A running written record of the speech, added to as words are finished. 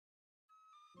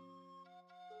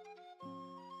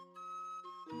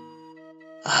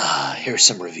here's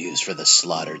some reviews for The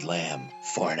Slaughtered Lamb.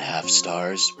 4.5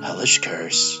 stars, hellish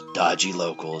curse, dodgy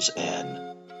locals,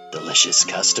 and delicious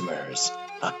customers.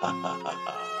 Ha ha ha ha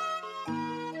ha.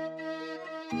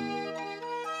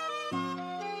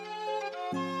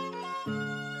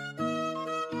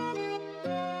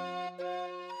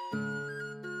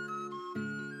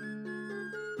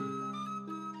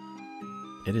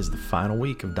 It is the final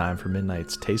week of Dime for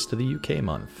Midnight's Taste of the UK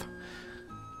month.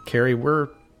 Carrie, we're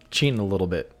cheating a little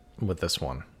bit with this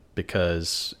one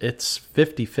because it's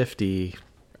 50-50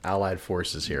 Allied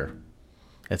forces here.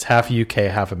 It's half UK,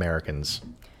 half Americans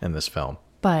in this film.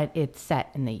 But it's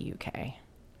set in the UK.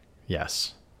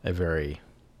 Yes, a very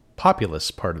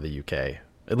populous part of the UK.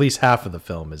 At least half of the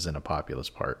film is in a populous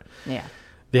part. Yeah.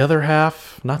 The other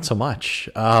half, not so much.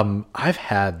 I've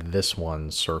had this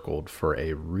one circled for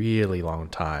a really long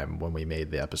time when we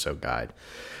made the episode guide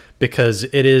because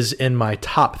it is in my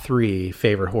top 3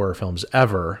 favorite horror films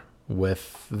ever,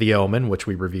 with The Omen, which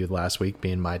we reviewed last week,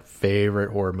 being my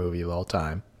favorite horror movie of all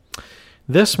time.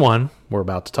 This one we're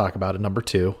about to talk about at number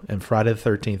 2, and Friday the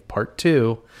 13th Part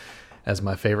 2 as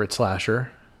my favorite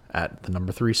slasher at the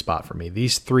number 3 spot for me.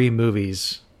 These 3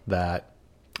 movies that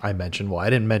I mentioned, well, I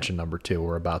didn't mention number 2.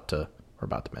 We're about to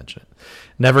mention it.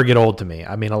 Never get old to me.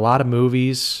 I mean, a lot of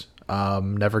movies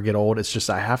never get old. It's just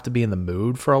I have to be in the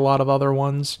mood for a lot of other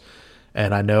ones.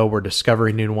 And I know we're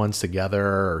discovering new ones together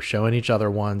or showing each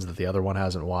other ones that the other one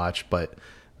hasn't watched. But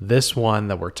this one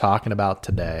that we're talking about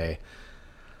today,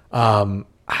 I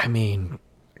mean,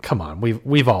 come on.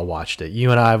 We've all watched it.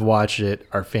 You and I have watched it.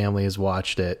 Our family has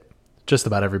watched it. Just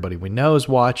about everybody we know has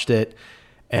watched it.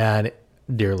 And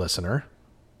dear listener,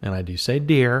 and I do say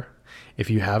dear, if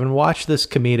you haven't watched this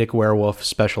comedic werewolf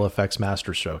special effects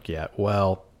masterstroke yet,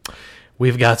 well,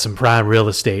 we've got some prime real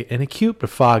estate and a cute but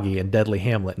foggy and deadly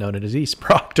hamlet known as East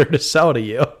Proctor to sell to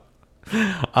you.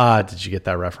 Did you get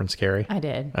that reference, Carrie? I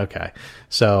did. Okay.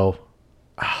 So,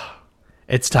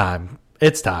 it's time.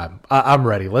 It's time. I'm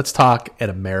ready. Let's talk An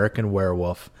American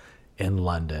Werewolf in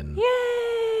London.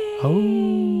 Yay!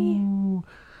 Oh.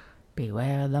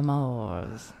 Beware the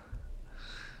moors.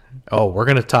 Oh, we're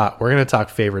gonna talk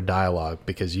favorite dialogue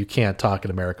because you can't talk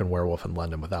An American Werewolf in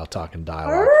London without talking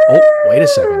dialogue. Oh, wait a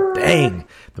second. Dang.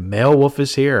 The male wolf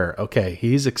is here. Okay,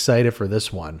 he's excited for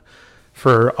this one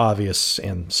for obvious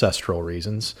ancestral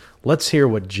reasons. Let's hear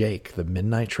what Jake, the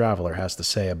Midnight Traveler, has to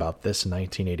say about this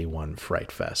 1981 Fright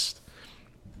Fest.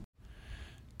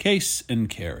 Case and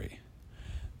Carrie.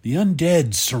 The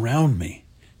undead surround me.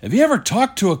 Have you ever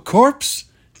talked to a corpse?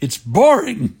 It's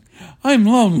boring. I'm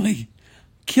lonely.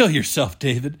 Kill yourself,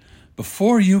 David,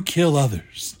 before you kill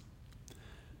others.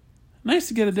 Nice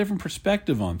to get a different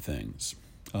perspective on things.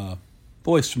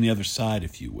 Voice from the other side,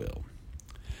 if you will.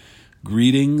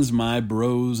 Greetings, my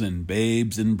bros and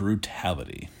babes in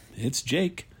brutality. It's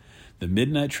Jake, the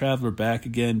Midnight Traveler, back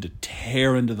again to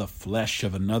tear into the flesh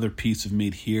of another piece of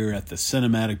meat here at the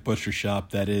cinematic butcher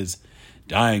shop that is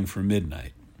dying for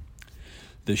midnight.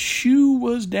 The shoe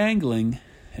was dangling,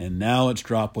 and now it's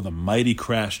dropped with a mighty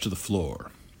crash to the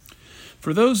floor.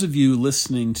 For those of you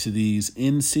listening to these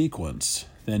in sequence,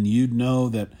 then you'd know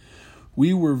that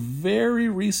we were very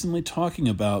recently talking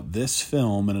about this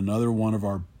film in another one of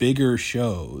our bigger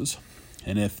shows.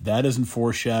 And if that isn't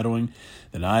foreshadowing,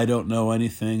 then I don't know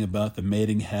anything about the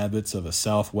mating habits of a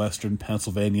southwestern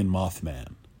Pennsylvanian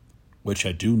Mothman, which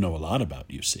I do know a lot about,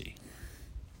 you see.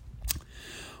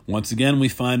 Once again, we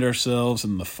find ourselves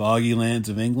in the foggy lands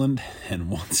of England, and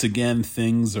once again,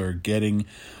 things are getting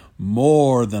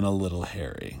more than a little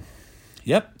hairy.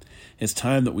 Yep, it's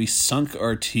time that we sunk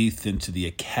our teeth into the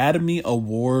Academy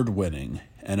Award-winning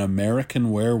An American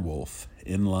Werewolf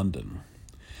in London.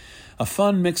 A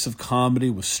fun mix of comedy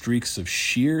with streaks of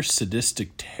sheer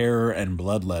sadistic terror and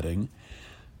bloodletting.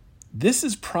 This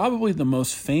is probably the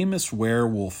most famous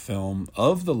werewolf film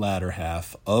of the latter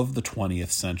half of the 20th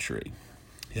century.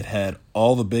 It had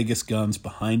all the biggest guns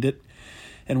behind it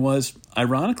and was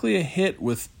ironically a hit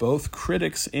with both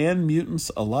critics and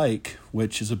mutants alike,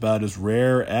 which is about as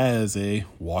rare as a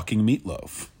walking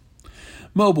meatloaf.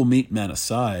 Mobile meat men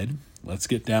aside, let's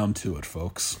get down to it,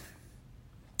 folks.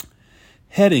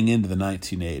 Heading into the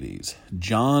 1980s,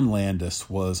 John Landis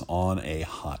was on a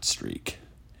hot streak.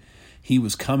 He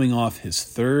was coming off his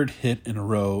third hit in a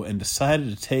row and decided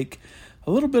to take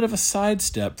a little bit of a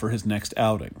sidestep for his next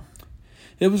outing.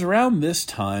 It was around this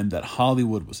time that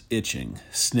Hollywood was itching,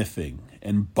 sniffing,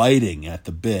 and biting at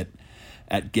the bit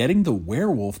at getting the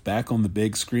werewolf back on the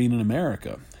big screen in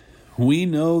America. We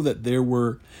know that there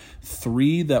were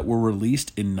 3 that were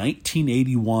released in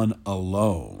 1981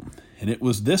 alone, and it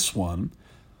was this one,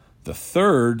 the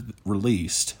third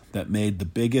released, that made the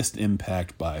biggest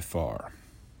impact by far.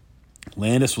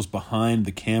 Landis was behind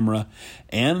the camera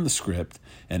and the script,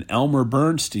 and Elmer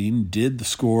Bernstein did the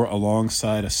score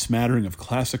alongside a smattering of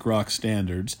classic rock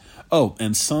standards. Oh,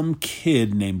 and some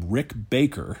kid named Rick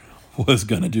Baker was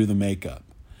going to do the makeup.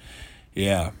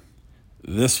 Yeah,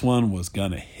 this one was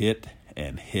going to hit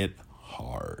and hit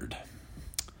hard.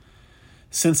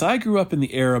 Since I grew up in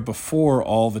the era before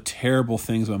all the terrible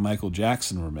things by Michael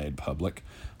Jackson were made public,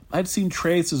 I'd seen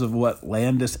traces of what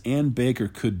Landis and Baker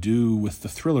could do with the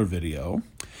Thriller video,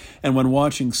 and when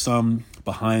watching some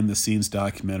behind-the-scenes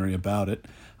documentary about it,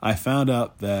 I found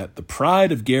out that the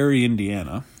pride of Gary,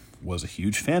 Indiana, was a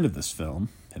huge fan of this film,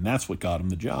 and that's what got him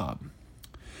the job.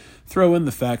 Throw in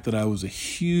the fact that I was a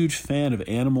huge fan of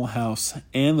Animal House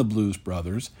and the Blues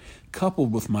Brothers,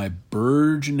 coupled with my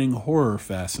burgeoning horror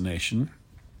fascination.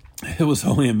 It was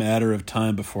only a matter of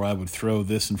time before I would throw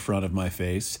this in front of my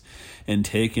face and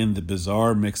take in the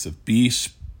bizarre mix of beasts,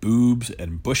 boobs,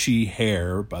 and bushy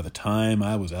hair by the time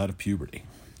I was out of puberty.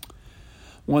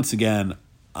 Once again,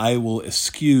 I will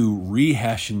eschew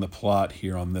rehashing the plot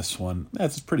here on this one.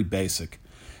 That's pretty basic.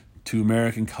 2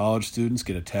 American college students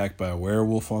get attacked by a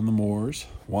werewolf on the moors.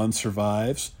 One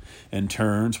survives and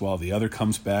turns, while the other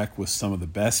comes back with some of the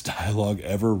best dialogue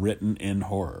ever written in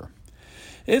horror.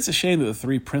 It's a shame that the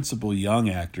 3 principal young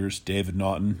actors, David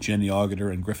Naughton, Jenny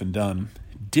Agutter, and Griffin Dunne,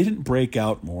 didn't break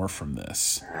out more from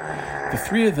this. The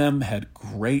 3 of them had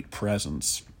great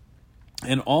presence,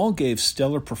 and all gave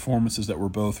stellar performances that were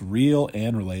both real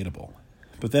and relatable.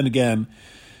 But then again,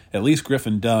 at least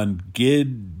Griffin Dunne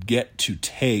did get to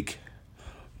take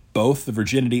both the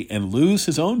virginity and lose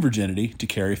his own virginity to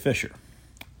Carrie Fisher.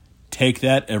 Take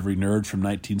that, every nerd from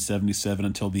 1977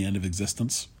 until the end of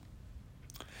existence.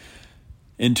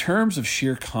 In terms of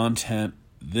sheer content,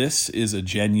 this is a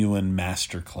genuine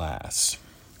masterclass.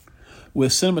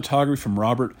 With cinematography from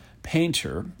Robert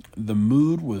Painter, the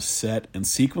mood was set, and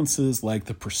sequences like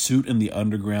the pursuit in the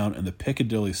underground and the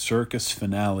Piccadilly Circus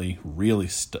finale really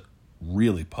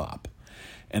pop.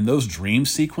 And those dream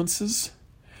sequences,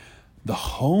 the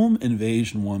home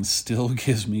invasion one still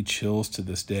gives me chills to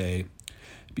this day,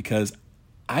 because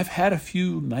I've had a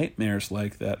few nightmares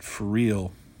like that for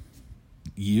real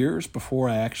years before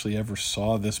I actually ever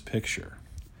saw this picture.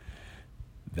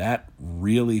 That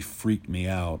really freaked me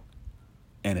out,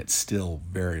 and it still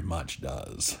very much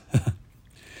does.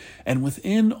 And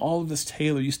within all of this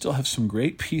Taylor, you still have some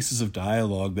great pieces of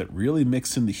dialogue that really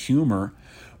mix in the humor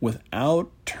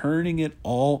without turning it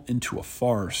all into a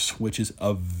farce, which is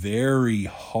a very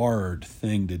hard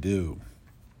thing to do.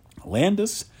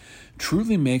 Landis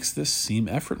truly makes this seem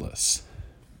effortless.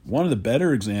 One of the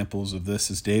better examples of this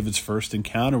is David's first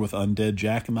encounter with undead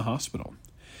Jack in the hospital.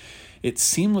 It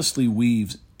seamlessly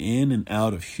weaves in and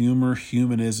out of humor,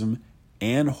 humanism,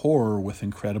 and horror with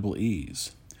incredible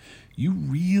ease. You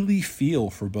really feel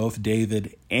for both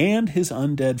David and his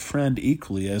undead friend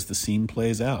equally as the scene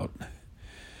plays out.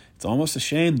 It's almost a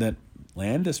shame that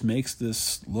Landis makes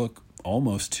this look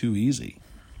almost too easy.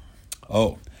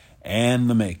 Oh, and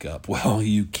the makeup. Well,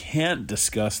 you can't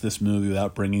discuss this movie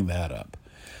without bringing that up.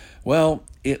 Well,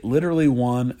 it literally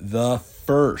won the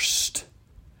first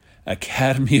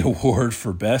Academy Award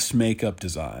for Best Makeup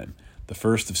Design, the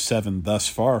first of 7 thus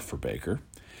far for Baker,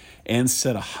 and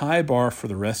set a high bar for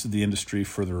the rest of the industry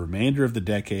for the remainder of the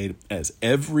decade, as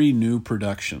every new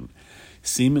production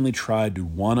seemingly tried to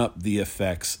one-up the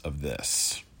effects of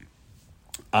this.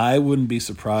 I wouldn't be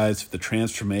surprised if the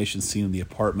transformation scene in the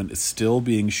apartment is still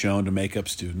being shown to makeup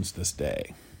students this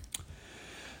day.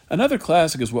 Another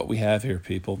classic is what we have here,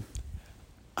 people.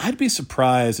 I'd be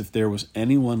surprised if there was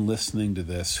anyone listening to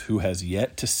this who has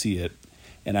yet to see it,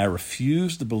 and I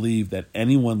refuse to believe that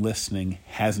anyone listening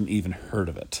hasn't even heard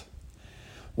of it.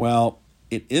 Well,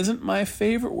 it isn't my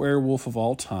favorite werewolf of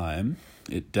all time.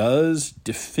 It does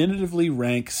definitively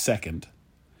rank second,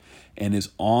 and is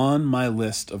on my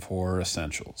list of horror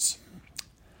essentials.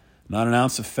 Not an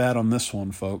ounce of fat on this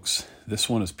one, folks. This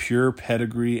one is pure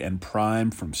pedigree and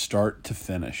prime from start to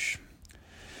finish.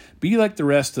 Be like the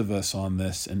rest of us on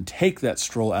this and take that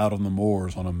stroll out on the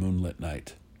moors on a moonlit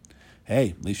night.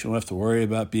 Hey, at least you don't have to worry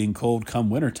about being cold come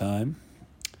wintertime.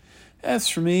 As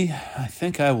for me, I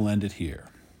think I will end it here.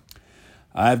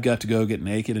 I've got to go get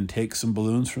naked and take some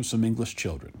balloons from some English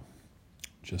children.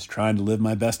 Just trying to live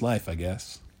my best life, I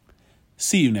guess.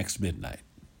 See you next midnight.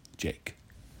 Jake.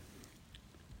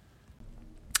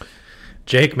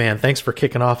 Jake, man, thanks for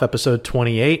kicking off episode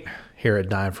 28 here at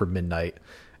Dime for Midnight.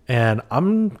 And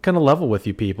I'm going to level with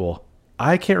you people.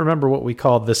 I can't remember what we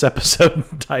called this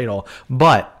episode title,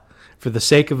 but for the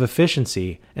sake of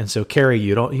efficiency, and so Carrie,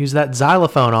 you don't use that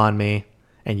xylophone on me,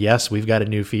 And yes, we've got a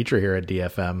new feature here at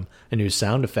DFM, a new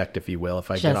sound effect, if you will,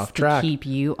 if I get off track. Just to keep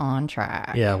you on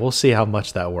track. Yeah, we'll see how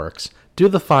much that works. Do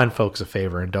the fine folks a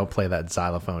favor and don't play that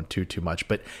xylophone too much,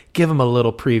 but give them a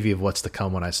little preview of what's to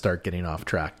come when I start getting off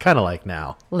track, kind of like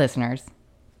now. Listeners,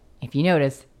 if you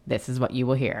notice, this is what you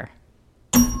will hear.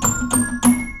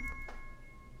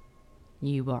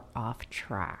 You are off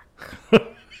track.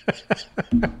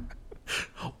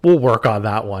 We'll work on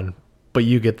that one, but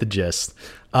you get the gist.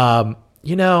 I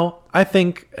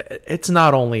think that's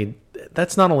not only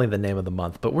the name of the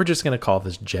month, but we're just going to call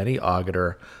this Jenny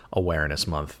Agutter Awareness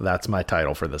Month. That's my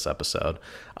title for this episode.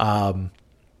 Mare,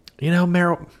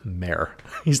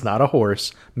 he's not a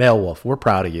horse. Male wolf, we're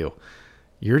proud of you.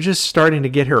 You're just starting to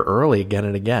get here early again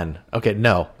and again. Okay,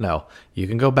 no. You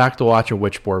can go back to watch a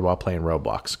Witchboard while playing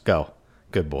Roblox. Go.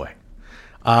 Good boy.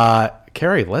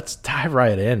 Carrie, let's dive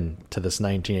right in to this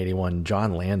 1981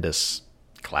 John Landis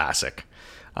classic.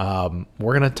 We're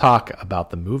going to talk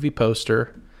about the movie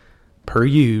poster, per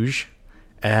usual,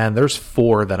 and there's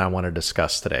 4 that I want to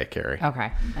discuss today, Carrie.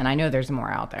 Okay, and I know there's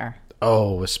more out there.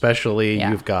 Oh, especially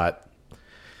you've got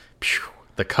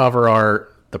the cover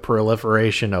art, the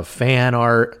proliferation of fan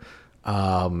art.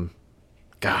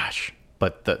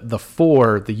 But the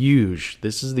 4, the huge,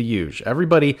 this is the huge.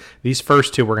 Everybody, these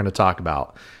first 2 we're going to talk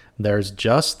about. There's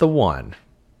just the one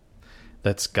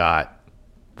that's got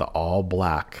the all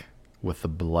black with the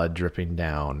blood dripping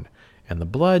down. And the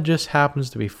blood just happens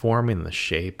to be forming the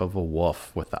shape of a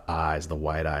wolf with the eyes, the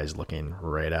white eyes looking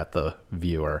right at the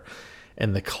viewer.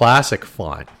 And the classic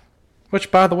font, which,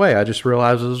 by the way, I just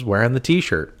realized I was wearing the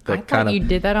T-shirt. I thought you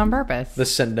did that on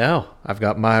purpose. No, I've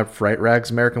got my Fright Rags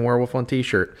American Werewolf on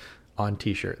T-shirt.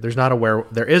 There's not a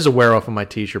werewolf. There is a werewolf on my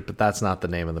T-shirt, but that's not the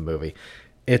name of the movie.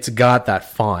 It's got that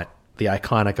font, the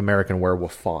iconic American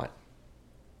Werewolf font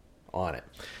on it.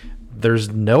 There's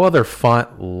no other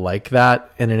font like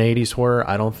that in an 80s horror,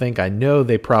 I don't think. I know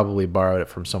they probably borrowed it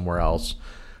from somewhere else,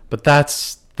 but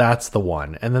that's the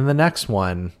one. And then the next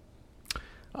one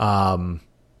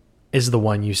is the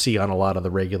one you see on a lot of the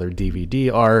regular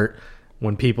DVD art.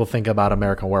 When people think about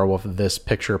American Werewolf, this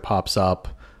picture pops up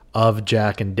of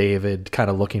Jack and David kind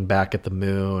of looking back at the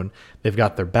moon. They've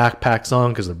got their backpacks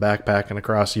on because they're backpacking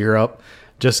across Europe.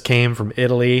 Just came from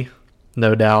Italy,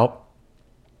 no doubt.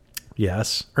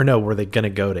 Yes. Or no, were they going to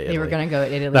go to Italy? They were going to go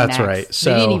to Italy That's next. right. So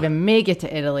they didn't even make it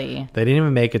to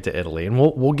Italy. And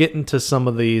we'll get into some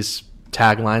of these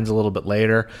taglines a little bit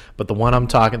later. But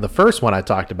the first one I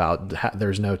talked about,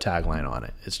 there's no tagline on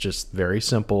it. It's just very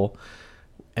simple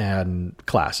and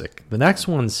classic. The next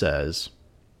one says,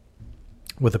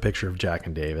 with a picture of Jack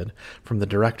and David, from the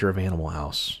director of Animal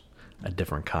House, a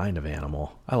different kind of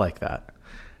animal. I like that.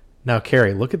 Now,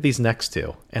 Carrie, look at these next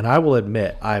 2. And I will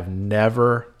admit, I've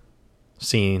never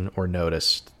seen or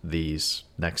noticed these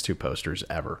next 2 posters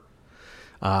ever.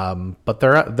 But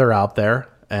they're out there.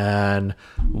 And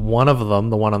one of them,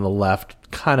 the one on the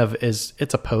left, kind of it's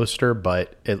a poster,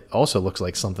 but it also looks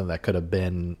like something that could have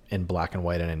been in black and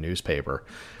white in a newspaper.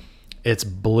 It's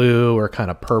blue or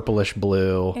kind of purplish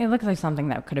blue. It looks like something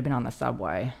that could have been on the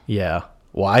subway. Yeah.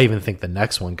 Well, I even think the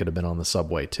next one could have been on the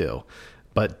subway too.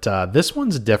 But this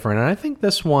one's different. And I think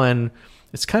this one,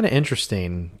 it's kind of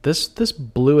interesting. This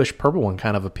bluish purple one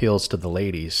kind of appeals to the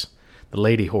ladies, the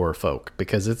lady horror folk,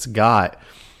 because it's got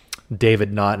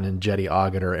David Naughton and Jenny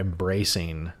Agutter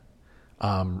embracing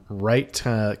right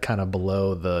kind of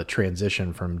below the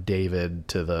transition from David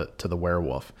to the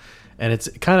werewolf. And it's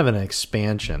kind of an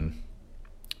expansion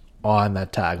on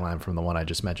that tagline from the one I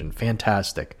just mentioned.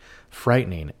 Fantastic,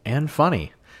 frightening, and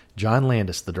funny. John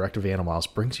Landis, the director of Animal House,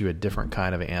 brings you a different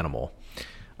kind of animal.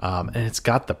 And it's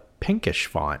got the pinkish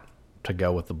font to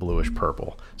go with the bluish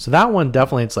purple. So that one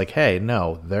definitely, it's like, hey,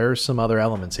 no, there's some other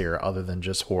elements here other than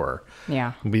just horror.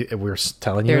 Yeah. We're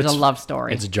telling you there's a love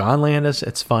story. It's John Landis.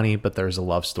 It's funny, but there's a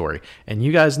love story. And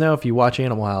you guys know, if you watch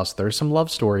Animal House, there's some love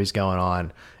stories going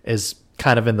on, as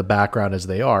kind of in the background as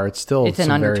they are. It's an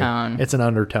undertone. It's an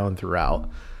undertone throughout.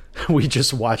 We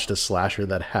just watched a slasher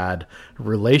that had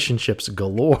relationships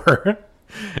galore.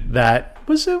 It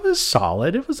was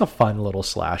solid. It was a fun little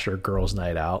slasher, girls'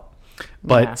 night out.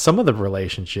 But some of the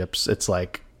relationships, it's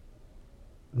like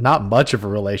not much of a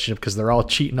relationship because they're all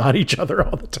cheating on each other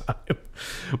all the time.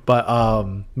 But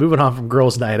moving on from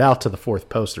Girls' Night Out to the 4th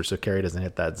poster, so Carrie doesn't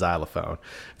hit that xylophone.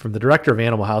 From the director of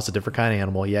Animal House, a different kind of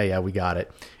animal. Yeah, we got it.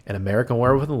 An American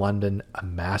Werewolf in London, a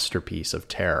masterpiece of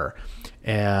terror.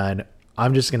 And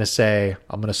I'm just going to say,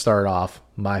 I'm going to start off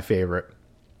my favorite.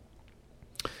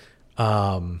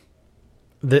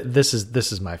 This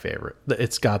is my favorite.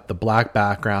 It's got the black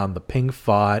background, the pink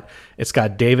font. It's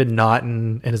got David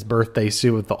Naughton in his birthday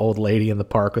suit with the old lady in the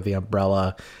park with the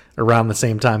umbrella. around the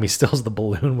same time he steals the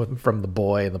balloon from the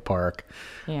boy in the park.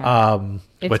 Yeah.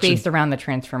 It's based around the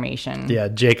transformation. Yeah,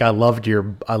 Jake, I loved your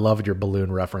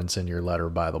balloon reference in your letter,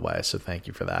 by the way, so thank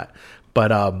you for that.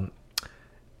 But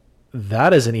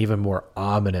that is an even more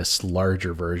ominous,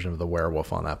 larger version of the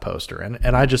werewolf on that poster.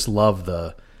 And I just love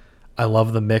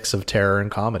the mix of terror and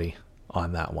comedy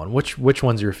on that one. Which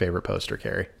one's your favorite poster,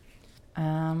 Carrie?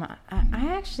 I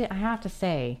have to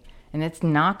say, and it's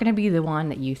not going to be the one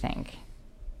that you think.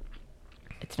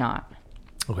 It's not.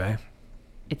 Okay.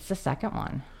 It's the second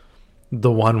one.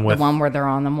 The one where they're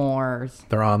on the moors.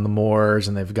 They're on the moors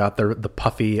and they've got the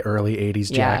puffy early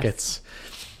 80s jackets.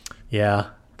 Yes. Yeah.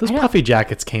 Those puffy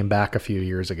jackets came back a few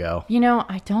years ago.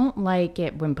 I don't like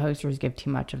it when posters give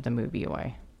too much of the movie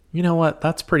away. You know what?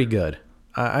 That's pretty good.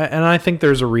 And I think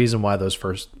there's a reason why those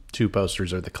first two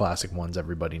posters are the classic ones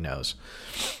everybody knows.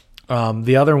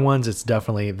 The other ones, it's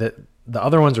definitely the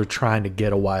other ones are trying to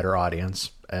get a wider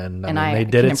audience. And they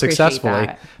did it successfully.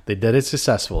 They did it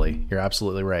successfully. You're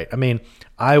absolutely right. I mean,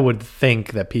 I would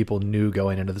think that people knew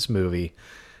going into this movie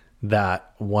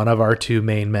that one of our two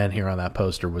main men here on that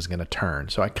poster was going to turn.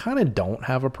 So I kind of don't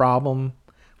have a problem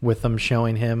with them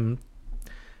showing him.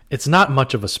 It's not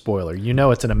much of a spoiler.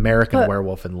 It's an American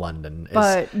werewolf in London.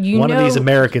 But one of these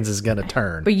Americans is going to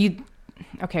turn. But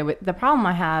the problem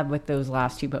I have with those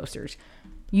last two posters,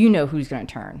 who's going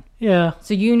to turn. Yeah.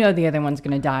 So the other one's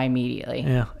going to die immediately.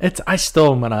 Yeah.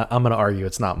 I'm gonna argue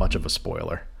it's not much of a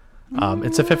spoiler.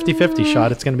 It's a 50-50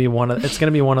 shot. It's gonna be one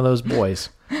of those boys.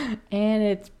 And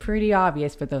it's pretty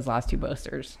obvious with those last two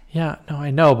posters. Yeah, no,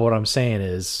 I know, but what I'm saying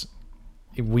is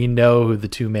we know who the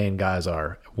two main guys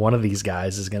are. One of these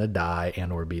guys is gonna die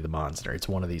and or be the monster. It's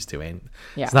one of these two.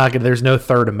 It's not gonna, there's no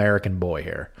third American boy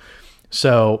here.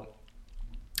 So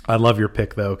I love your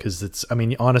pick though, because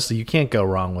honestly, you can't go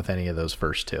wrong with any of those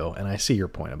first two. And I see your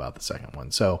point about the second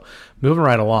one. So moving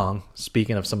right along,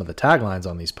 speaking of some of the taglines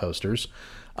on these posters,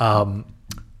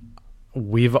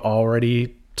 we've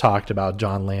already talked about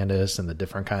John Landis and the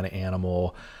different kind of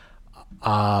animal.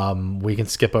 We can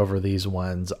skip over these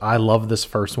ones. I love this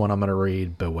first one I'm going to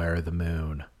read, Beware the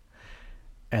Moon.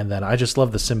 And then I just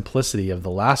love the simplicity of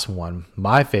the last one,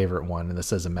 my favorite one, and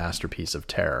this is a masterpiece of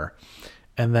terror.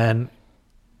 And then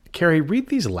Carrie, read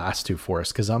these last two for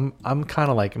us, because I'm kind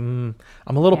of like, I'm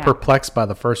a little perplexed by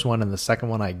the first one, and the second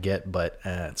one I get, but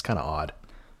it's kind of odd.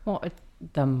 Well, it's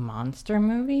the monster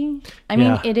movie? I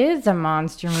mean, it is a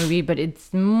monster movie, but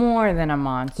it's more than a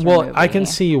monster movie. Well, I can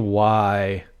see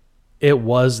why there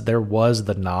was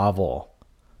the novel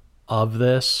of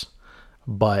this,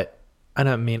 but I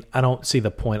don't see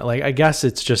the point. Like, I guess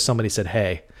it's just somebody said,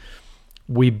 hey,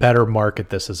 we better market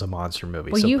this as a monster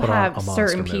movie. Well, so you have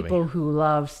certain people who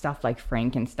love stuff like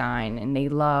Frankenstein, and they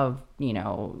love,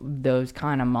 those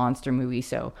kind of monster movies.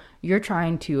 So you're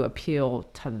trying to appeal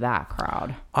to that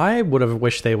crowd. I would have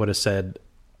wished they would have said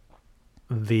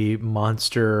the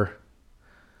monster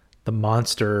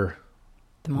inside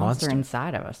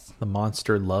of us. The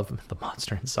monster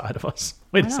inside of us.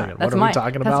 Wait a second. What are we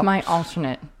talking about? That's my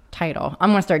alternate title. I'm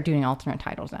going to start doing alternate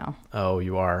titles now. Oh,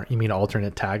 you are? You mean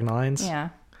alternate taglines? Yeah.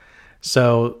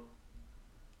 So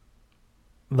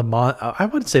I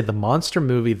would say the monster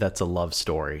movie that's a love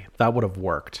story. That would have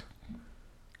worked.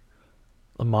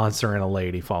 A monster and a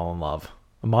lady fall in love.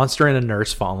 A monster and a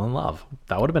nurse fall in love.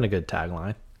 That would have been a good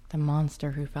tagline. The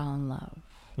monster who fell in love.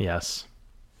 Yes.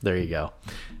 There you go.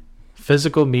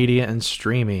 Physical media and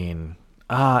streaming.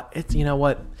 It's, you know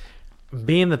what?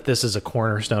 Being that this is a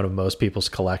cornerstone of most people's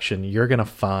collection, you're going to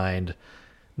find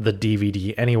the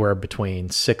DVD anywhere between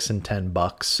 $6 and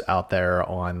 $10 out there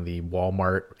on the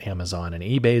Walmart, Amazon, and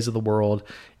eBays of the world.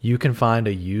 You can find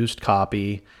a used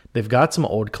copy. They've got some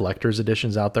old collector's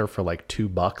editions out there for like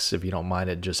 $2 if you don't mind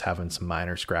it just having some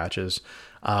minor scratches.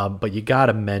 But you got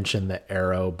to mention the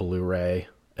Arrow Blu-ray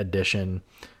edition.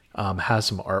 Has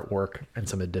some artwork and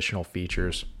some additional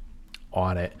features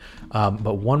on it.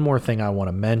 But one more thing I want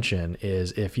to mention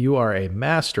is if you are a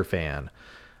Master fan,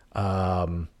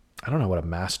 I don't know what a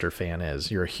Master fan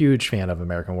is. You're a huge fan of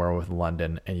American Werewolf in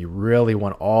London and you really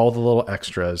want all the little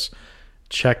extras,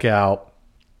 check out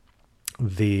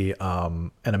the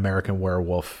An American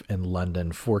Werewolf in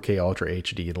London 4K Ultra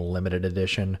HD limited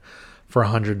edition for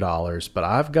 $100. But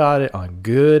I've got it on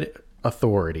good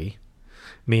authority,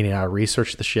 meaning I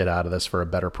researched the shit out of this for a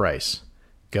better price.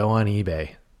 Go on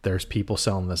eBay. There's people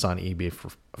selling this on eBay for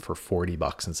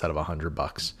 $40 instead of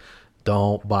 $100.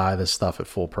 Don't buy this stuff at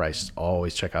full price.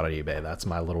 Always check out on eBay. That's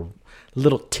my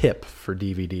little tip for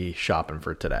DVD shopping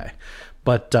for today.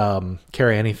 But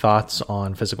Carrie, any thoughts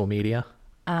on physical media?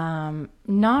 Not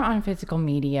on physical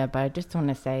media, but I just want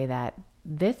to say that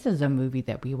this is a movie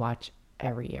that we watch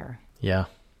every year. Yeah.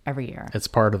 every year. It's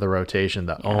part of the rotation.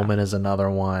 The Omen is another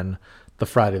one. The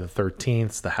Friday the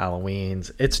 13th, the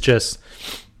Halloweens. It's just,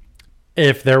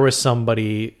 if there was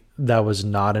somebody that was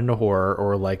not into horror,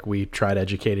 or like we tried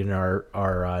educating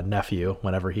our nephew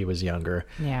whenever he was younger,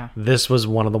 this was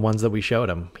one of the ones that we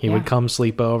showed him. He would come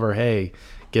sleep over. Hey,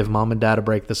 give mom and dad a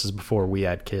break. This is before we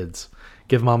had kids.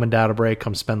 Give mom and dad a break.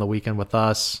 Come spend the weekend with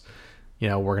us. You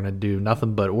know, we're going to do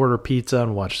nothing but order pizza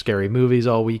and watch scary movies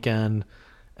all weekend.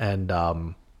 And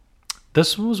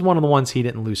this was one of the ones he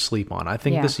didn't lose sleep on. I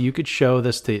think this, you could show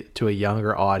this to a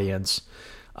younger audience,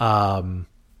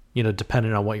 you know,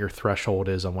 depending on what your threshold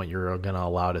is on what you're going to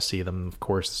allow to see them. Of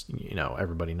course, you know,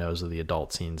 everybody knows of the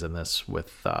adult scenes in this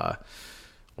with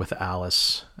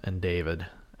Alice and David.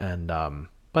 And,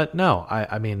 but no,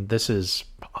 I mean, this is,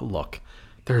 look,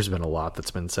 there's been a lot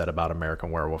that's been said about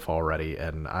American Werewolf already.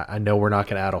 And I know we're not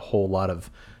going to add a whole lot of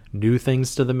new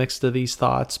things to the mix to these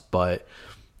thoughts, but,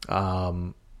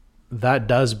 that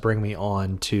does bring me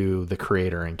on to the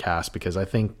creator and cast, because I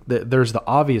think that there's the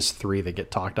obvious three that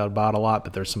get talked about a lot,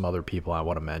 but there's some other people I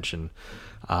want to mention.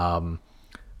 John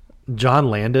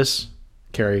Landis,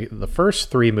 Carrie, the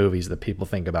first three movies that people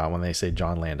think about when they say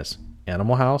John Landis: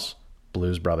 Animal House,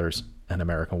 Blues Brothers, and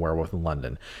American Werewolf in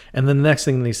London. And then the next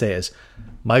thing they say is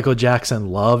Michael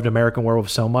Jackson loved American Werewolf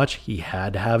so much he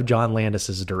had to have John Landis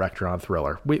as a director on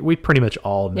Thriller. We pretty much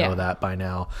all know that by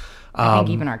now. I think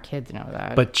even our kids know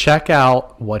that. But check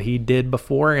out what he did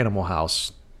before Animal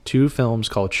House. 2 films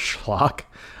called Schlock,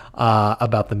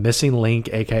 about the missing link,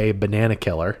 aka Banana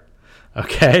Killer.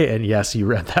 Okay, and yes, you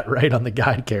read that right on the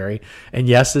guide, Carrie. And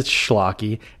yes, it's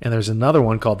schlocky. And there's another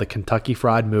one called the Kentucky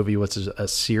Fried Movie, which is a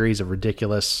series of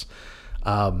ridiculous,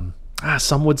 some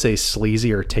would say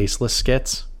sleazy or tasteless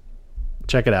skits.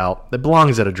 Check it out. It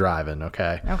belongs at a drive-in,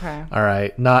 okay? Okay. All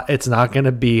right. It's not going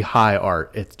to be high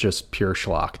art. It's just pure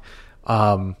schlock.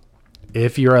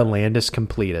 If you're a Landis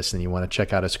completist and you want to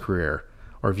check out his career,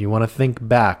 or if you want to think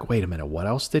back, wait a minute, what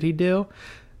else did he do?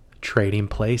 Trading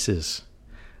Places,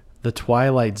 the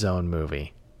Twilight Zone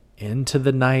movie, Into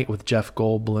the Night with Jeff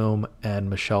Goldblum and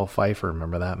Michelle Pfeiffer.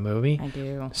 Remember that movie? I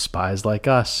do. Spies Like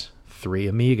Us, Three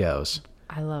Amigos.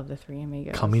 I love the Three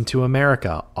Amigos. Coming to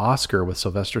America, Oscar with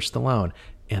Sylvester Stallone,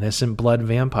 Innocent Blood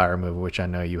vampire movie, which I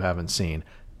know you haven't seen.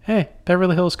 Hey,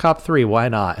 Beverly Hills Cop 3, why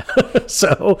not?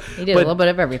 So he did a little bit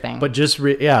of everything. But just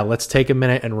let's take a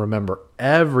minute and remember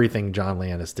everything John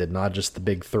Landis did, not just the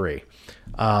big three.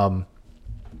 The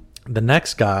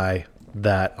next guy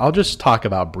that I'll just talk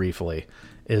about briefly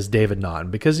is David Naughton,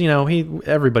 because, you know,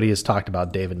 everybody has talked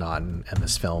about David Naughton and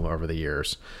this film over the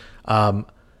years.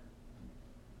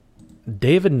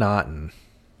 David Naughton,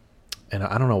 and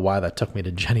I don't know why that took me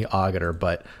to Jenny Agutter,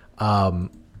 but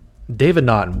David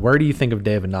Naughton, where do you think of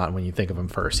David Naughton when you think of him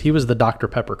first? He was the Dr.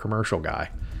 Pepper commercial guy.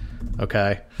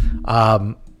 Okay.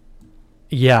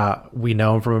 Yeah, we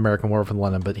know him from American Werewolf in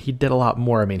London, but he did a lot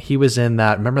more. I mean, he was in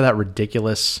that, remember that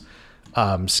ridiculous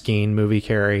skiing movie,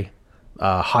 Carrie?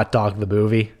 Hot Dog the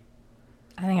Movie?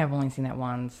 I think I've only seen that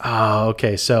once. Oh,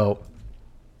 okay. So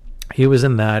he was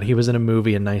in that. He was in a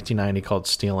movie in 1990 called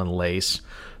Steel and Lace.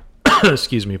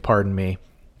 Excuse me, pardon me.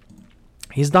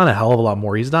 He's done a hell of a lot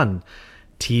more. He's done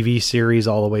TV series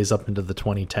all the ways up into the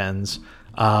 2010s.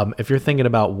 If you're thinking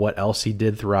about what else he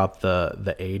did throughout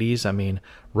the 80s, I mean,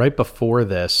 right before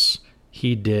this,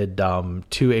 he did 2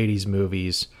 80s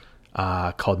movies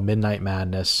called Midnight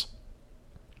Madness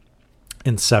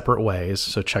in separate ways.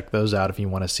 So check those out if you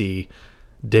want to see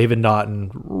David Naughton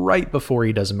right before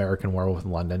he does American Werewolf in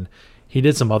London. He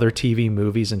did some other TV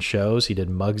movies and shows. He did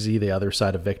Muggsy, The Other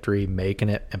Side of Victory, Making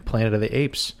It, and Planet of the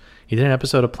Apes. He did an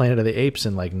episode of Planet of the Apes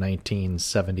in like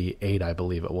 1978, I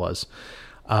believe it was.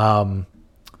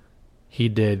 He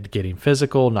did Getting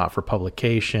Physical, Not for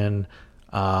Publication.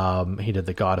 He did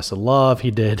The Goddess of Love. He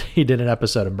did an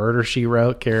episode of Murder, She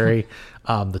Wrote, Carrie.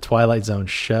 The Twilight Zone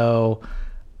show.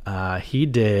 He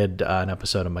did an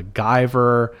episode of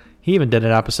MacGyver. He even did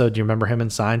an episode. Do you remember him in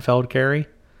Seinfeld, Carrie?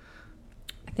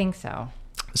 I think so.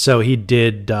 So he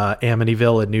did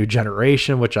Amityville: A New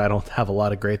Generation, which I don't have a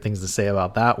lot of great things to say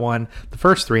about that one. The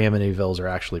first 3 Amityvilles are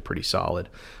actually pretty solid.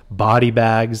 Body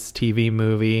Bags TV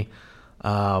movie.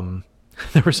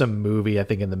 There was a movie I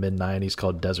think in the mid-90s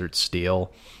called Desert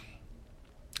Steel.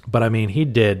 But I mean, he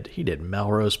did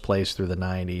Melrose Place through the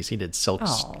 90s. He did Silk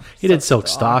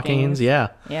Stockings. Yeah.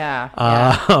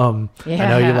 I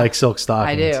know you like Silk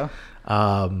Stockings.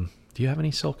 I do. Do you have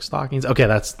any silk stockings? Okay,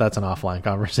 that's an offline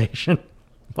conversation.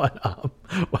 But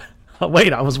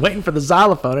wait, I was waiting for the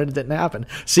xylophone and it didn't happen.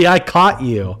 See, I caught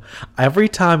you. Every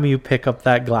time you pick up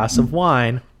that glass of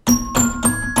wine.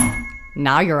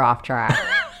 Now you're off track.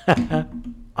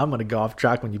 I'm going to go off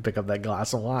track when you pick up that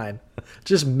glass of wine.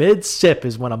 Just mid-sip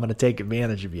is when I'm going to take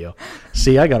advantage of you.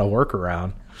 See, I got a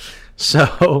workaround.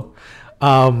 So,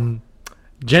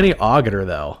 Jenny Agutter,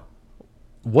 though,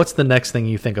 what's the next thing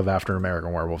you think of after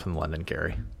American Werewolf in London,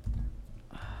 Carrie?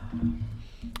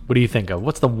 What do you think of?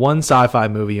 What's the one sci-fi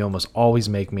movie you almost always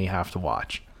make me have to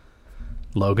watch?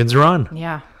 Logan's Run.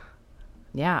 Yeah.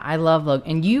 Yeah, I love Logan.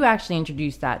 And you actually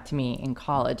introduced that to me in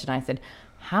college, and I said,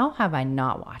 how have I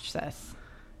not watched this?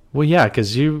 Well, yeah,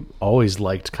 because you always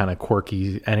liked kind of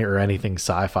quirky or anything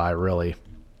sci-fi, really.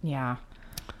 Yeah.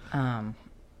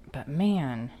 But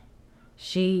man,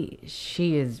 she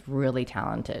is really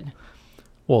talented.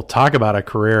 Well, talk about a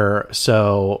career.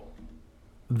 So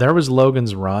there was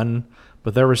Logan's Run,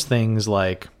 but there was things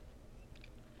like,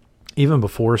 even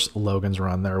before Logan's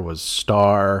Run, there was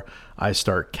Star, I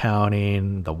Start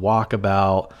Counting, The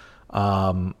Walkabout.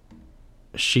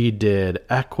 She did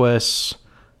Equus.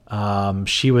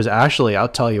 She was actually, I'll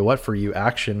tell you what, for you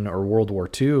action or World War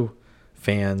II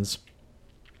fans,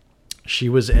 she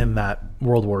was in that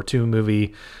World War II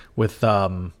movie with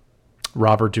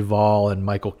Robert Duvall and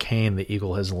Michael Caine, The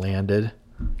Eagle Has Landed.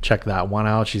 Check that one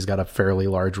out. She's got a fairly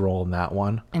large role in that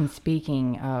one. And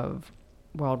speaking of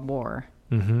World War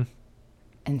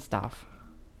and stuff,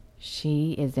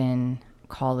 she is in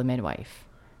Call the Midwife.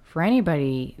 For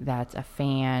anybody that's a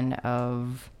fan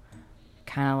of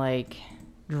kind of like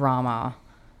drama,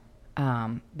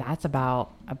 that's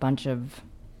about a bunch of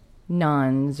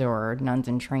nuns or nuns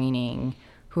in training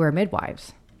who are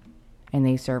midwives, and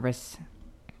they service,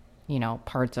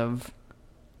 parts of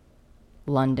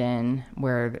London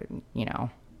where,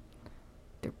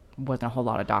 there wasn't a whole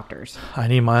lot of doctors. I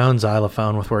need my own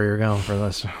xylophone with where you're going for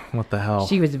this. What the hell?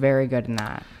 She was very good in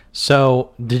that.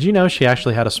 So, did you know she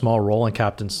actually had a small role in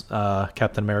Captain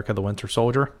America: The Winter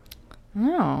Soldier?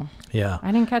 No. Yeah.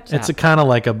 I didn't catch that. It's a kind of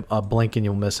like a blink and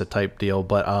you'll miss it type deal,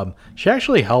 but she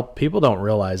actually helped. People don't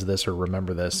realize this or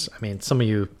remember this. I mean, some of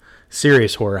you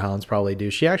serious horror hounds probably do.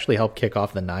 She actually helped kick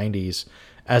off the 90s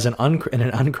as in an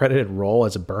uncredited role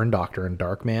as a burn doctor in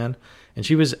Darkman, and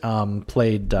she was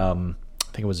played I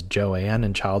think it was Joanne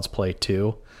in Child's Play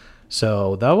 2.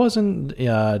 So that wasn't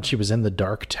she was in The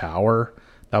Dark Tower.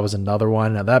 That was another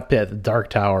one. Now that bit, Dark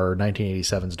Tower,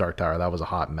 1987's Dark Tower, that was a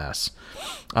hot mess.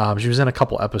 She was in a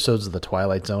couple episodes of The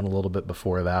Twilight Zone a little bit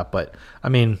before that, but I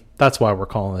mean, that's why we're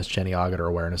calling this Jenny Agutter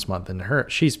Awareness Month, and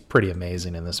she's pretty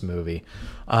amazing in this movie.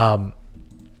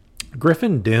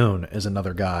 Griffin Dunne is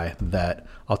another guy that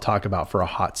I'll talk about for a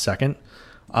hot second.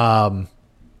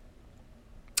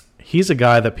 He's a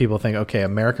guy that people think, okay,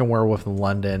 American Werewolf in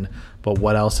London, but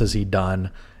what else has he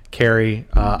done? Carrie,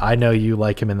 I know you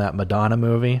like him in that Madonna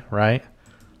movie, right?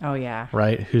 Oh, yeah.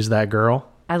 Right? Who's that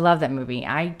girl? I love that movie.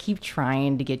 I keep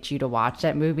trying to get you to watch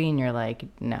that movie, and you're like,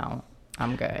 no,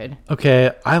 I'm good.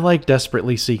 Okay, I like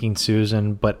Desperately Seeking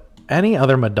Susan, but any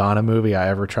other Madonna movie I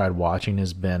ever tried watching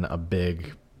has been a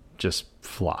big just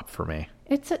flop for me.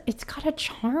 It's got a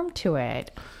charm to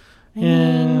it.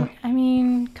 I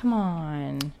mean, come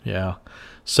on. Yeah.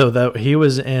 So he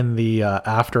was in the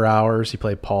After Hours. He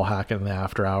played Paul Hackett in the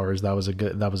After Hours. That was a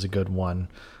good one.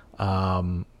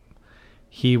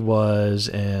 He was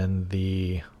in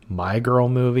the My Girl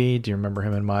movie. Do you remember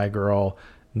him in My Girl?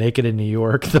 Naked in New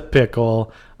York, The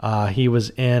Pickle. He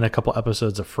was in a couple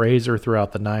episodes of Frasier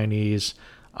throughout the 90s.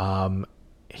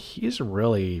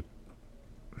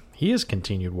 He has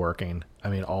continued working. I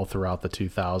mean, all throughout the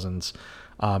 2000s.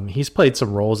 He's played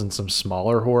some roles in some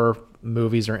smaller horror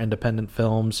movies or independent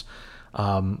films.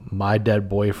 My Dead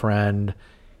Boyfriend.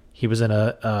 He was in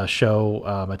a show,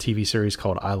 a TV series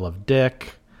called I Love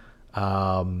Dick.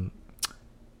 Some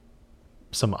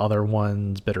other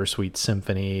ones, Bittersweet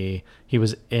Symphony. He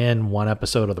was in one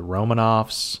episode of The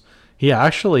Romanoffs. He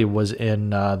actually was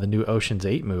in the new Ocean's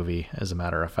 8 movie, as a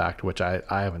matter of fact, which I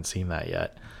haven't seen that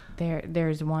yet.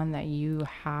 There's one that you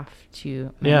have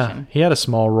to mention. Yeah, he had a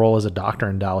small role as a doctor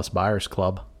in Dallas Buyers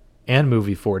Club and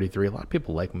Movie 43. A lot of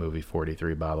people like Movie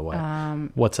 43, by the way.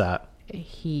 What's that?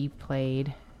 He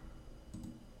played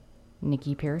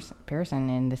Nikki Pearson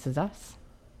in This Is Us,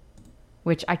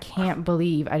 which I can't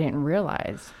believe I didn't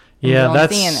realize. Yeah,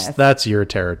 that's your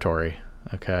territory.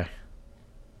 Okay.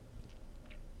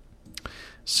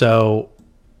 So,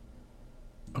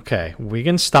 okay, we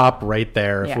can stop right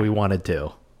there if we wanted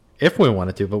to. If we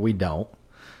wanted to, but we don't.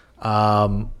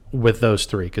 With those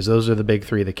three, because those are the big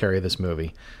three that carry this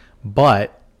movie.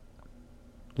 But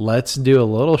let's do a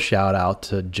little shout out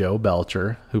to Joe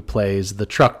Belcher, who plays the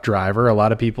truck driver. A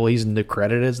lot of people, he's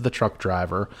credited as the truck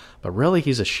driver, but really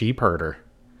he's a sheep herder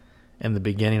in the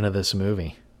beginning of this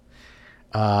movie.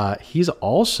 He's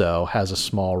also has a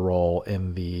small role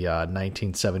in the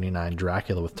 1979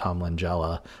 Dracula with Tom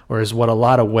Langella, whereas what a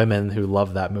lot of women who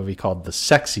love that movie called the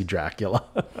sexy Dracula.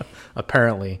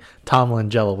 Apparently, Tom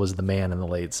Langella was the man in the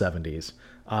late 70s.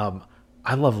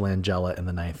 I love Langella in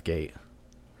The Ninth Gate.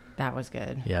 That was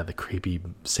good. Yeah, the creepy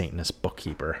Satanist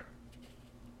bookkeeper.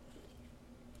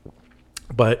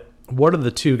 But what are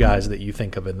the two guys that you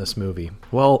think of in this movie?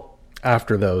 Well,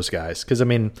 after those guys, because I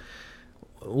mean,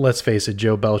 let's face it,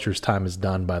 Joe Belcher's time is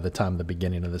done by the time the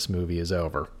beginning of this movie is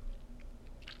over.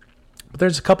 But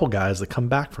there's a couple guys that come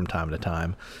back from time to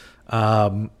time.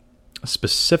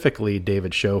 Specifically,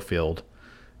 David Schofield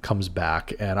comes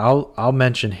back, and I'll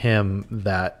mention him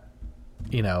that,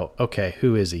 you know, okay,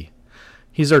 who is he?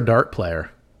 He's our dart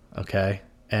player, okay?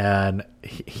 And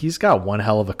he's got one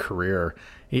hell of a career.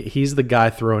 He's the guy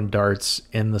throwing darts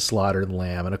in the Slaughtered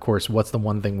Lamb. And, of course, what's the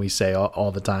one thing we say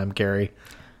all the time, Carrie?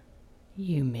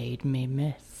 You made me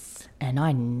miss, and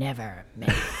I never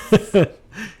miss.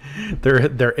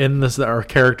 They're in this. Our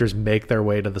characters make their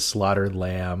way to the Slaughtered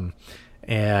Lamb,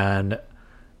 and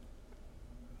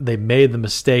they made the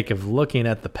mistake of looking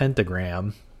at the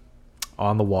pentagram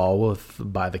on the wall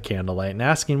by the candlelight and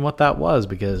asking what that was,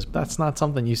 because that's not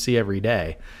something you see every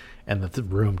day. And the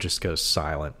room just goes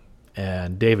silent.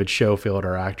 And David Schofield,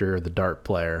 our actor, the dart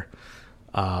player,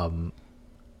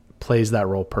 plays that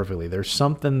role perfectly. There's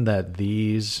something that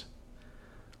these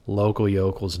local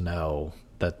yokels know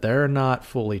that they're not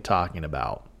fully talking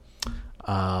about.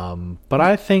 But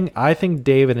I think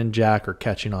David and Jack are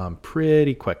catching on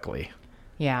pretty quickly.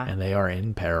 Yeah. And they are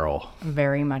in peril.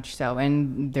 Very much so.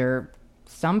 And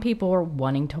some people are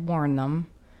wanting to warn them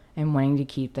and wanting to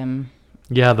keep them.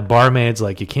 Yeah, the barmaid's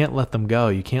like, you can't let them go.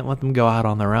 You can't let them go out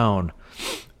on their own.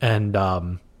 And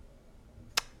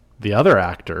the other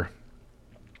actor,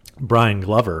 Brian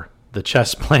Glover, the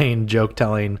chess-playing,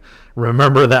 joke-telling,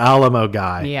 remember the Alamo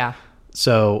guy. Yeah.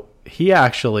 So he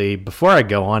actually, before I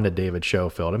go on to David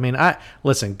Schofield, I mean,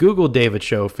 listen, Google David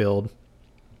Schofield.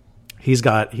 He's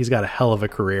got a hell of a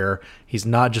career. He's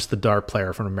not just the dart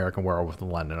player from American Werewolf in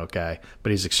London, okay?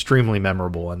 But he's extremely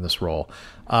memorable in this role.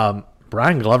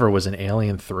 Brian Glover was in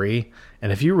Alien 3,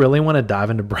 and if you really want to dive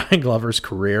into Brian Glover's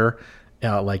career,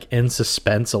 like in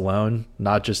suspense alone,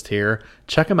 not just here,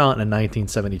 check him out in a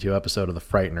 1972 episode of The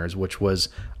Frighteners, which was,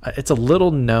 it's a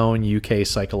little known UK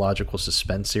psychological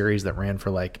suspense series that ran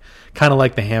for kind of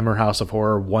like the Hammer House of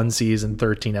Horror, 1 season,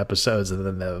 13 episodes, and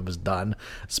then it was done.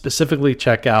 Specifically,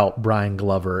 check out Brian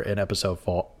Glover in episode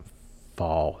 4,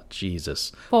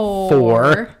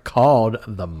 called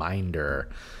The Minder.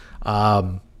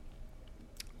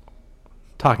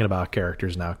 Talking about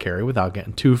characters now, Carrie, without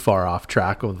getting too far off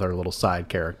track with our little side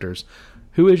characters.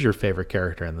 Who is your favorite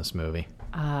character in this movie?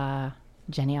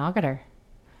 Jenny Agutter.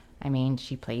 I mean,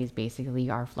 she plays basically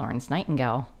our Florence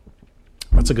Nightingale.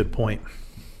 That's a good point.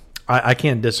 I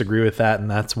can't disagree with that,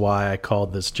 and that's why I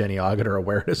called this Jenny Agutter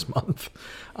Awareness Month.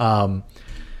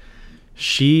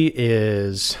 She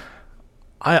is...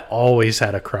 I always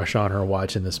had a crush on her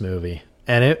watching this movie.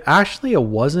 And it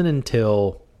wasn't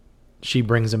until she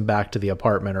brings him back to the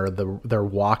apartment, or they're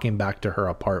walking back to her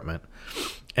apartment,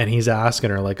 and he's asking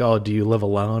her like, oh, do you live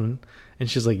alone? And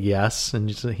she's like, yes. And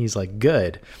he's like,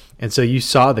 good. And so you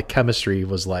saw the chemistry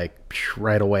was like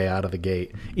right away out of the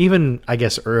gate. Even, I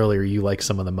guess, earlier, you like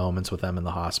some of the moments with them in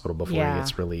the hospital before he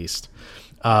gets released.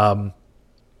 Let's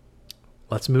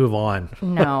move on.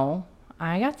 No,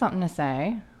 I got something to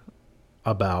say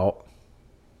about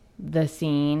the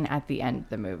scene at the end of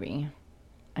the movie.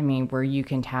 I mean, where you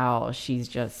can tell she's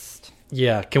just...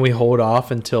 Yeah, can we hold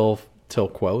off until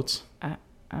quotes?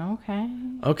 Okay.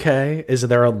 Okay. Is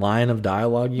there a line of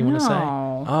dialogue you want to say?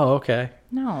 Oh, okay.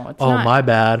 No, it's not. Oh, my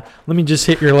bad. Let me just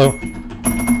hit your low...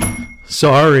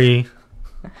 Sorry.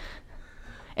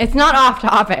 It's not off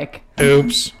topic.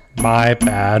 Oops. My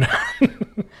bad.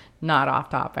 Not off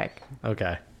topic.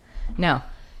 Okay. No.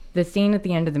 The scene at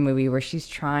the end of the movie where she's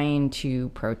trying to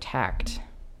protect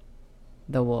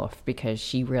the wolf because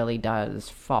she really does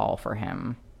fall for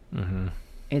him. Mm-hmm.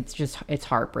 It's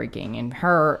heartbreaking. And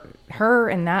her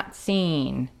in that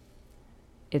scene,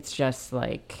 it's just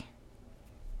like,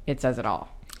 it says it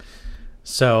all.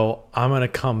 So I'm going to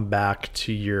come back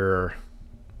to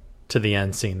the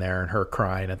end scene there, and her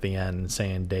crying at the end and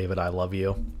saying, David, I love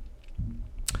you.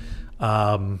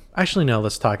 Actually, no,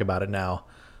 let's talk about it now.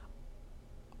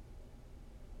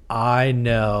 I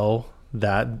know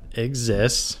that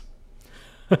exists.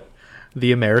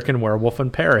 The American Werewolf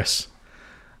in Paris.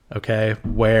 Okay,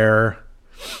 where,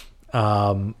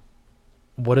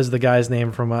 what is the guy's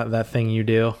name from that thing you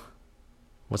do?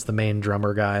 What's the main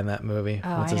drummer guy in that movie?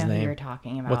 Oh, What's I his know name? who you're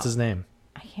talking about. What's his name?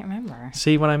 I I can't remember.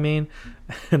 See what I mean?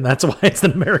 And that's why it's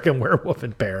An American Werewolf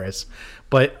in Paris.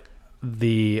 But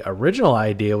the original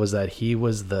idea was that he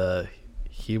was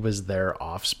their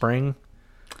offspring.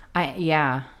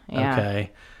 Yeah.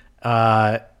 Okay.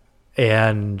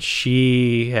 And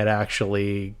she had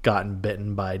actually gotten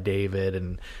bitten by David,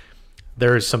 and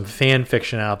there's some fan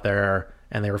fiction out there,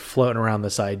 and they were floating around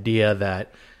this idea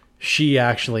that she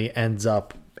actually ends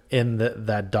up in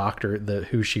that doctor,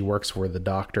 who she works for, the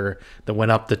doctor that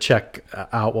went up to check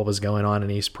out what was going on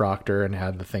in East Proctor and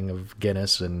had the thing of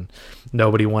Guinness, and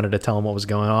nobody wanted to tell him what was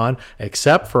going on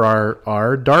except for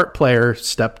our dart player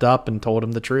stepped up and told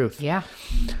him the truth. Yeah.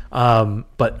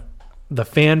 But the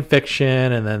fan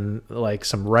fiction and then like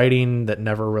some writing that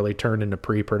never really turned into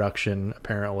pre-production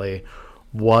apparently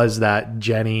was that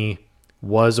Jenny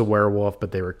was a werewolf,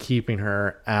 but they were keeping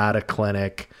her at a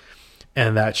clinic,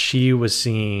 and that she was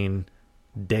seeing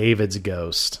David's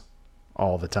ghost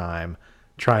all the time,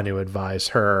 trying to advise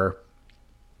her.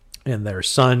 And their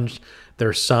son,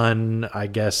 I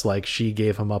guess, like, she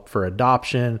gave him up for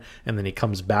adoption, and then he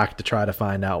comes back to try to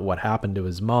find out what happened to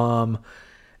his mom.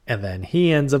 And then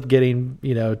he ends up getting,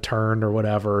 turned or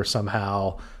whatever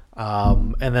somehow.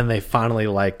 And then they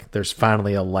finally, there's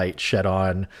finally a light shed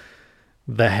on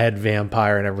the head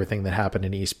vampire and everything that happened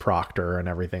in East Proctor and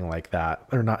everything like that.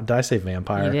 Or not, did I say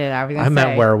vampire? You did. I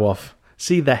meant werewolf.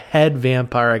 See, the head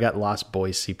vampire, I got Lost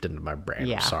Boys seeped into my brain.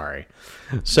 Yeah. I'm sorry.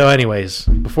 So anyways,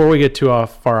 before we get too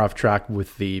far off track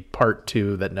with the part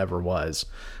 2 that never was,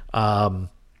 and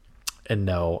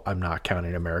no, I'm not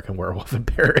counting American Werewolf in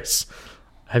Paris.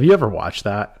 Have you ever watched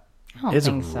that? I don't it's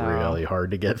think so. really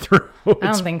hard to get through. I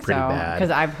don't think so. Bad.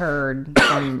 Because I've heard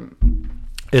from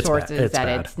sources that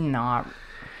it's not.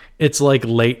 It's like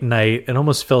late night. It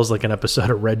almost feels like an episode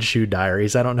of Red Shoe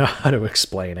Diaries. I don't know how to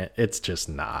explain it. It's just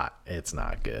not. It's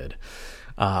not good.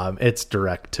 It's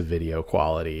direct to video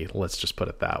quality. Let's just put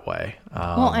it that way.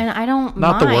 Well, and I don't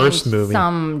not mind the worst movie.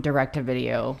 Some direct to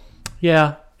video.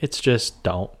 Yeah, it's just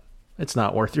don't. It's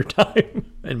not worth your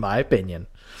time, in my opinion.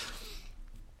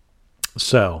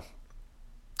 So,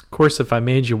 of course, if I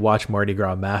made you watch Mardi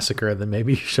Gras Massacre, then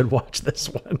maybe you should watch this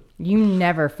one. You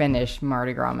never finished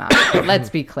Mardi Gras Massacre. Let's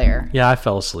be clear. Yeah, I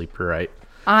fell asleep. You're right.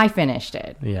 I finished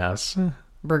it. Yes.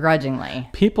 Begrudgingly.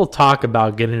 People talk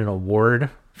about getting an award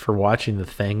for watching the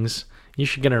things. You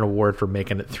should get an award for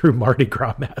making it through Mardi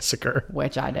Gras Massacre.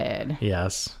 Which I did.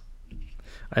 Yes.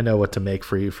 I know what to make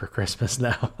for you for Christmas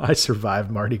now. I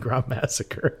survived Mardi Gras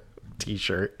Massacre.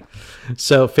 T-shirt.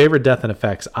 So, favorite death and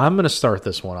effects. I'm going to start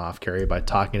this one off, Carrie, by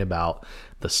talking about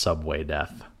the subway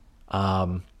death.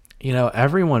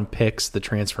 Everyone picks the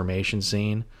transformation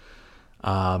scene,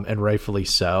 and rightfully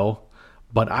so.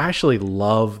 But I actually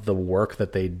love the work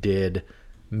that they did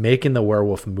making the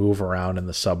werewolf move around in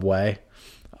the subway.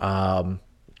 That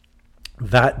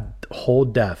whole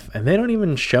death, and they don't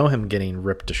even show him getting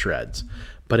ripped to shreds,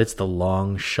 but it's the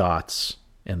long shots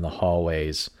in the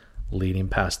hallways leading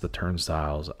past the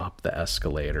turnstiles, up the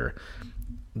escalator.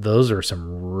 Those are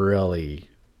some really,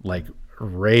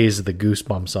 raise the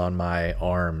goosebumps on my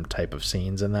arm type of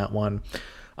scenes in that one.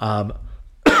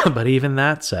 But even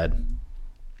that said,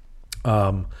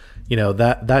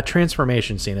 that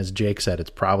transformation scene, as Jake said, it's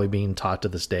probably being taught to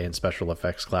this day in special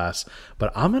effects class.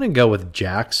 But I'm going to go with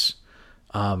Jack's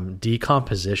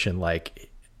decomposition.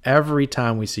 Every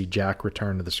time we see Jack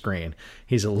return to the screen,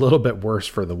 he's a little bit worse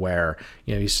for the wear.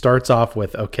 He starts off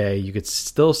with, okay, you could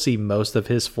still see most of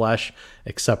his flesh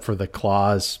except for the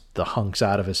claws, the hunks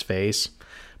out of his face.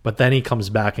 But then he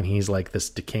comes back and he's like this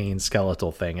decaying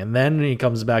skeletal thing. And then when he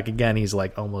comes back again, he's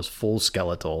like almost full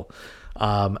skeletal.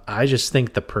 I just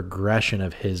think the progression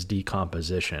of his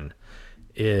decomposition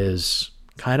is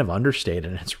kind of understated,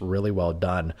 and it's really well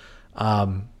done.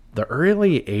 The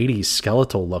early 80s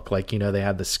skeletal look, they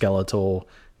had the skeletal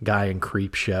guy in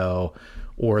Creepshow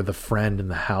or the friend in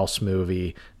the House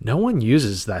movie. No one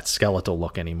uses that skeletal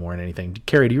look anymore in anything.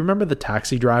 Carrie, do you remember the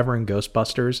taxi driver in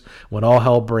Ghostbusters when all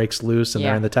hell breaks loose and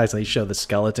they're in the taxi and they show the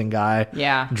skeleton guy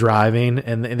driving?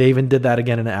 And they even did that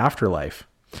again in Afterlife.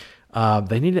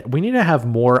 We need to have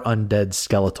more undead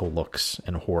skeletal looks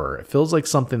in horror. It feels like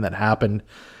something that happened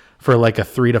for a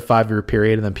 3 to 5 year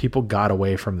period, and then people got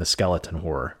away from the skeleton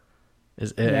horror.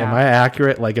 Am I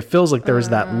accurate? It feels like there's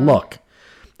that look.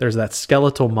 There's that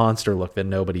skeletal monster look that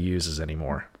nobody uses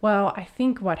anymore. Well, I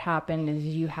think what happened is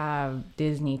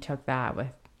Disney took that with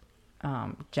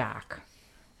Jack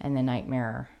and the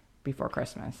Nightmare Before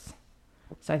Christmas.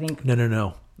 So I think...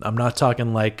 No. I'm not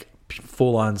talking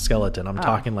full-on skeleton. I'm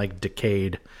talking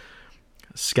decayed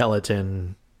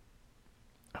skeleton.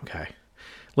 Okay.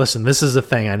 Listen, this is a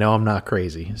thing. I know I'm not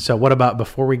crazy. So what about,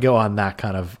 before we go on that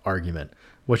kind of argument,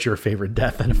 What's your favorite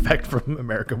death and effect from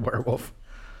American Werewolf?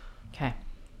 Okay.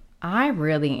 I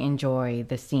really enjoy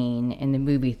the scene in the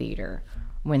movie theater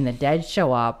when the dead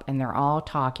show up and they're all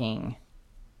talking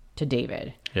to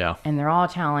David. Yeah. And they're all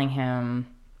telling him,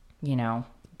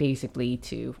 basically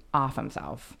to off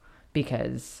himself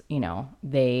because,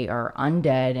 they are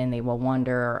undead and they will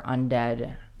wander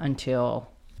undead until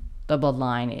the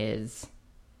bloodline is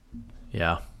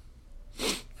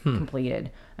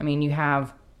completed. I mean, you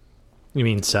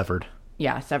mean severed?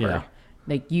 Yeah, severed. Yeah.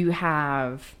 Like you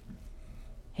have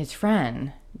his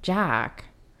friend, Jack,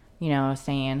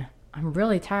 saying, I'm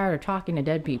really tired of talking to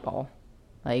dead people.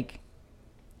 Like,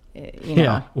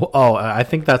 Yeah. Well, I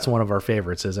think that's one of our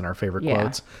favorites, isn't our favorite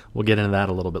quotes? We'll get into that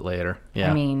a little bit later.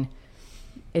 Yeah. I mean,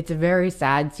 it's a very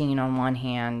sad scene on one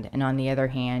hand, and on the other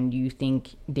hand,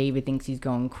 David thinks he's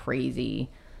going crazy.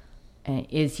 And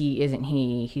is he, isn't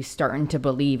he? He's starting to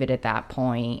believe it at that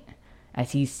point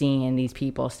as he's seeing these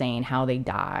people saying how they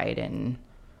died and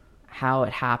how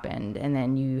it happened. And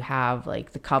then you have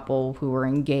like the couple who were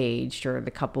engaged or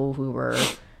the couple who were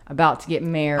about to get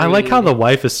married. I like how the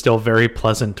wife is still very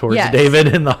pleasant towards David,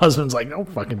 and the husband's like, don't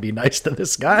fucking be nice to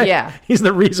this guy. Yeah. He's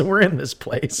the reason we're in this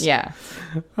place. Yeah.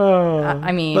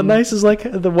 I mean, the wife is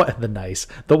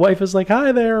like,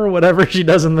 hi there, or whatever she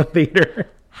does in the theater.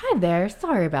 Hi there.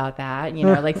 Sorry about that.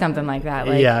 Like something like that.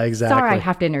 Like, yeah, exactly. Sorry, I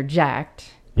have to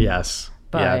interject. Yes.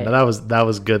 But, yeah. No, that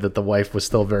was good that the wife was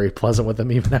still very pleasant with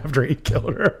him even after he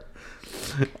killed her.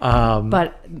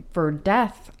 But for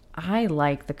death, I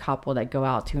like the couple that go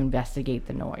out to investigate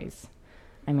the noise.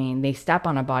 I mean, they step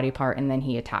on a body part and then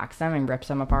he attacks them and rips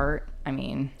them apart. I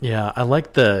mean, yeah, I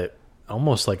like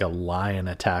almost like a lion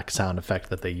attack sound effect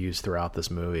that they use throughout this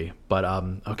movie. But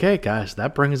okay, guys,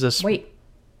 that brings us. Wait.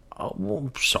 Oh,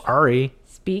 well, sorry.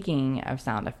 Speaking of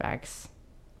sound effects,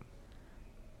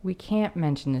 we can't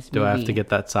mention this movie. Do I have to get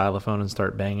that xylophone and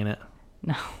start banging it?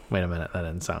 No. Wait a minute, that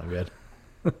didn't sound good.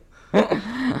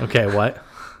 Okay, what?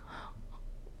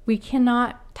 We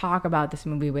cannot talk about this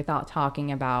movie without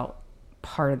talking about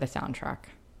part of the soundtrack.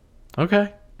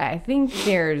 Okay. I think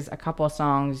there's a couple of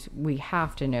songs we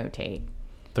have to notate.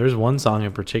 There's one song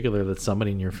in particular that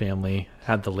somebody in your family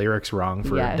had the lyrics wrong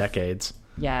for decades.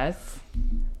 Yes.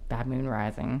 Bad Moon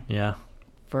Rising. Yeah.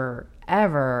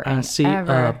 Forever and I see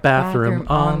ever, a bathroom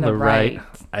on the right.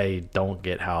 I don't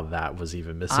get how that was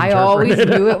even misinterpreted. I always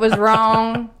knew it was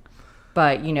wrong,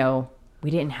 but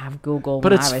we didn't have Google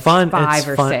when I was 5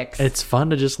 or 6. It's fun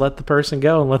to just let the person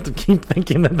go and let them keep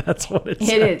thinking that that's what it says.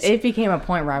 It is. It became a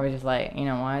point where I was just like, you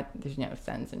know what? There's no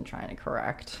sense in trying to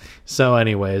correct. So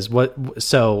anyways,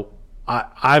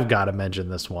 I've got to mention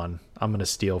this one. I'm going to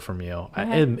steal from you.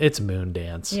 It's Moon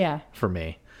Dance for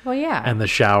me. Well, yeah. And the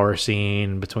shower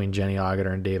scene between Jenny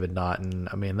Agutter and David Naughton.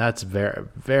 I mean, that's very,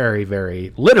 very,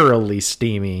 very literally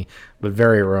steamy, but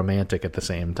very romantic at the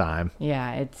same time.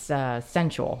 Yeah, it's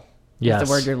sensual. Yes. Is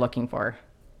the word you're looking for.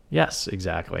 Yes,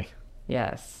 exactly.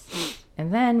 Yes.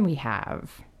 And then we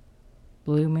have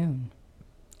Blue Moon.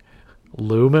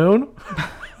 Lou Moon?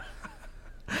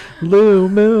 Lou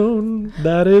Moon,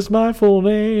 that is my full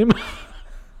name.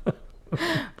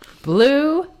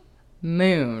 Blue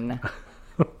Moon.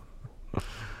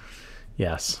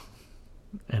 Yes.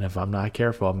 And if I'm not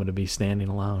careful, I'm going to be standing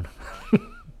alone.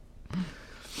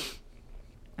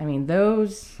 I mean,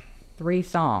 those 3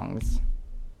 songs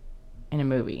in a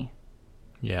movie.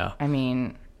 Yeah. I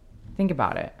mean, think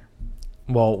about it.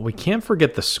 Well, we can't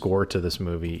forget the score to this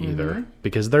movie either,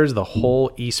 because there's the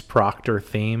whole East Proctor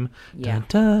theme. Yeah.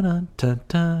 Dun, dun, dun,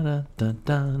 dun, dun,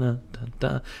 dun, dun, dun,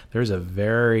 dun. There's a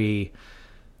very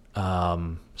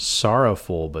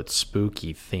sorrowful but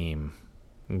spooky theme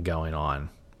going on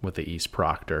with the East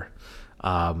Proctor.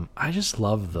 I just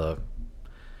love the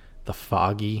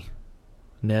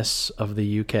fogginess of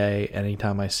the UK.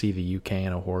 Anytime I see the UK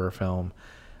in a horror film,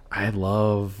 I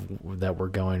love that we're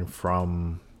going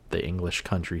from the English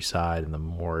countryside and the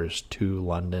moors to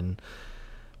London.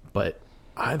 But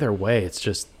either way, it's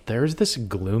just there's this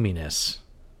gloominess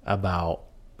about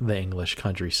the English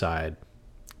countryside,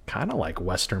 kind of like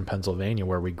Western Pennsylvania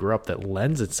where we grew up, that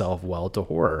lends itself well to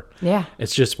horror. Yeah.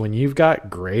 It's just when you've got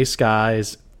gray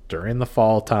skies during the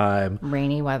fall time,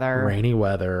 rainy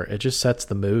weather, it just sets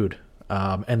the mood.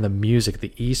 And the music,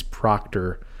 the East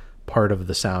Proctor part of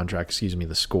the soundtrack,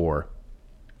 the score.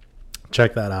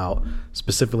 Check that out.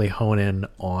 Specifically hone in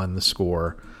on the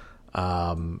score.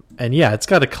 And yeah, it's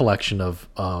got a collection of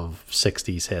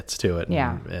 60s hits to it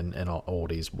and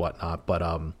oldies, whatnot.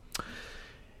 But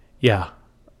yeah,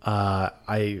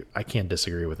 I can't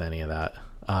disagree with any of that.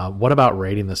 What about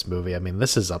rating this movie? I mean,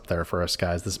 this is up there for us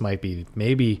guys. This might be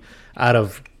maybe out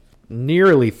of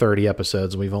nearly 30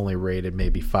 episodes, and we've only rated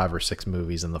maybe 5 or 6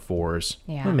 movies in the 4s.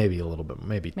 Yeah. Well, maybe a little bit.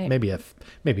 Maybe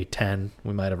 10.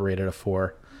 We might have rated a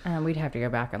 4. We'd have to go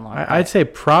back and look. I'd say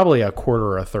probably a quarter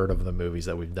or a third of the movies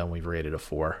that we've done, we've rated a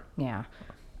 4. Yeah.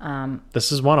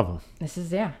 This is one of them. This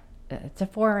is, it's a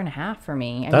 4.5 for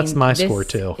me. That's my score,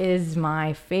 too. This is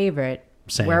my favorite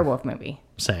werewolf movie.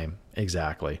 Same.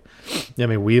 Exactly. I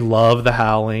mean, we love The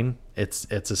Howling. It's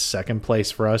a second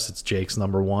place for us. It's Jake's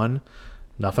number 1.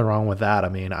 Nothing wrong with that. I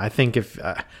mean, I think if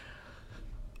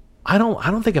I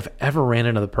don't think I've ever ran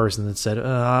into the person that said,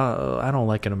 I don't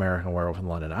like An American Werewolf in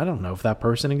London. I don't know if that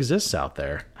person exists out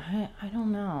there. I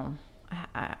don't know.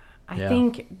 I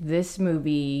think this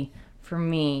movie, for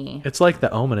me, it's like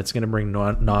The Omen. It's going to bring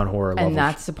non-horror levels. And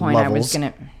that's the point I was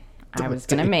going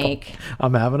to make.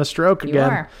 I'm having a stroke again. You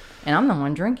are. And I'm the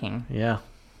one drinking. Yeah.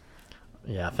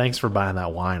 Yeah, thanks for buying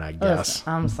that wine, I guess.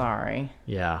 Listen, I'm sorry.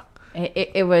 Yeah.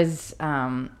 It was,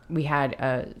 we had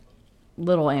a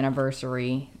little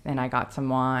anniversary, and I got some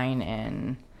wine,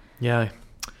 and... Yeah.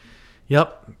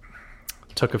 Yep.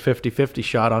 Took a 50-50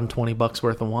 shot on $20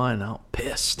 worth of wine. I'm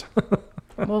pissed.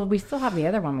 Well, we still have the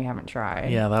other one we haven't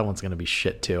tried. Yeah, that one's going to be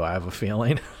shit, too. I have a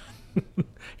feeling.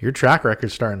 Your track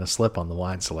record's starting to slip on the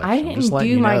wine selection. I didn't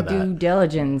do my due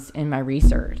diligence in my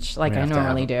research like I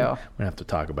normally do. We're going to have to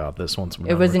talk about this once we're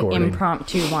It was recording. an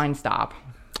impromptu wine stop.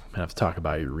 I'm going to have to talk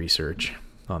about your research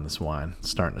on this wine. It's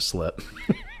starting to slip.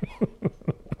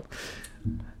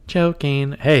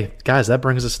 Joking. Hey, guys, that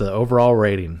brings us to the overall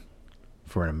rating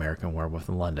for An American Werewolf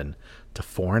in London to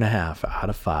 4.5 out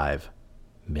of 5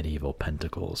 medieval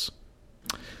pentacles.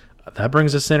 That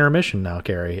brings us to intermission now,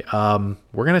 Carrie.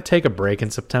 We're going to take a break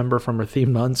in September from our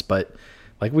theme months, but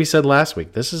like we said last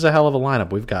week, this is a hell of a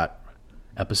lineup. We've got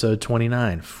episode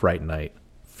 29, Fright Night,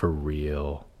 for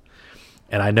real.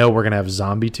 And I know we're going to have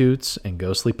zombie toots and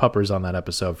ghostly puppers on that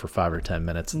episode for 5 or 10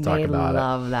 minutes to talk about it. They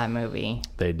love that movie.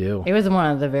 They do. It was one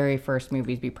of the very first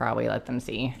movies we probably let them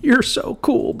see. You're so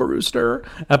cool, Brewster.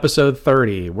 Episode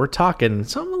 30. We're talking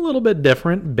something a little bit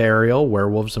different. Burial,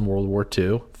 werewolves in World War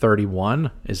II.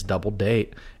 31 is Double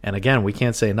Date. And again, we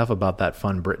can't say enough about that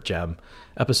fun Brit gem.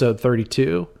 Episode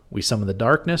 32, We Summon the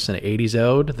Darkness, an 80s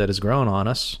ode that has grown on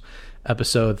us.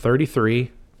 Episode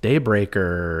 33,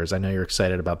 Daybreakers. I know you're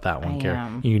excited about that one, Carrie.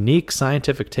 Unique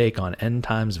scientific take on end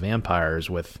times vampires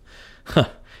with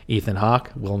Ethan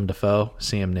Hawke, Willem Dafoe,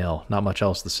 Sam Neill. Not much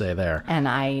else to say there. And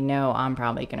I know I'm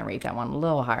probably going to rate that one a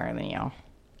little higher than you.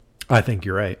 I think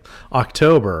you're right.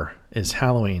 October is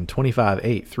Halloween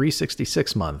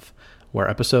 25/8/366 month, where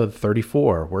episode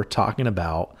 34, we're talking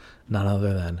about none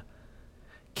other than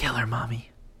Killer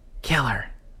Mommy. Killer.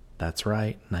 That's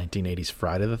right. 1980s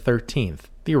Friday the 13th.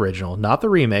 The original, not the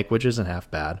remake, which isn't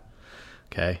half bad.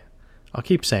 Okay. I'll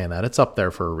keep saying that. It's up there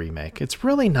for a remake. It's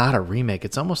really not a remake.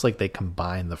 It's almost like they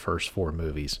combined the first 4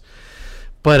 movies.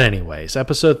 But anyways,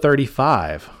 episode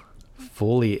 35,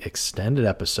 fully extended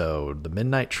episode, The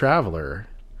Midnight Traveler.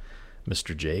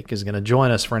 Mr. Jake is going to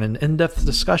join us for an in-depth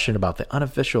discussion about the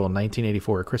unofficial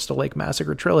 1984 Crystal Lake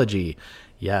Massacre trilogy.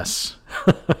 Yes.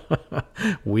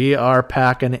 We are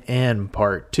packing in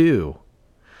part 2.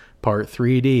 Part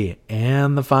 3D,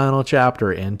 and the final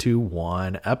chapter into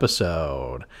one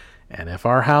episode. And if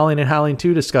our Howling and Howling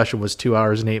 2 discussion was 2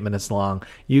 hours and 8 minutes long,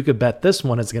 you could bet this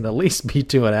one is going to at least be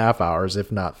 2.5 hours,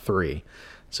 if not 3.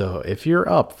 So if you're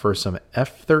up for some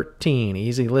F13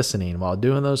 easy listening while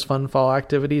doing those fun fall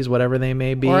activities, whatever they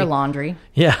may be. Or laundry.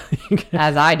 Yeah.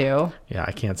 As I do. Yeah,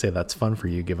 I can't say that's fun for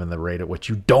you given the rate at which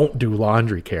you don't do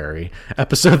laundry, Carrie.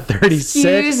 Episode 36.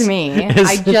 Excuse me.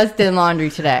 I just did laundry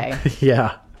today.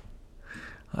 Yeah.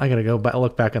 I got to go back,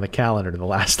 look back on the calendar the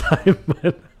last time.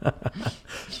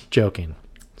 Joking.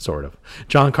 Sort of.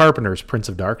 John Carpenter's Prince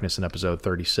of Darkness in episode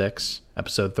 36.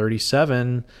 Episode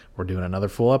 37, we're doing another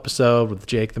full episode with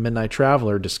Jake the Midnight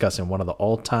Traveler discussing one of the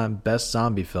all-time best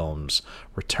zombie films,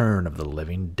 Return of the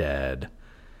Living Dead.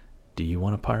 Do you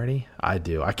want to party? I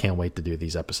do. I can't wait to do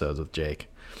these episodes with Jake.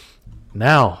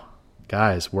 Now,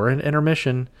 guys, we're in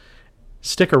intermission.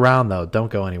 Stick around, though.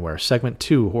 Don't go anywhere. Segment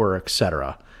 2, horror,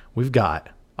 etc. We've got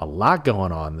a lot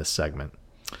going on in this segment.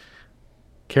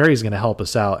 Carrie's going to help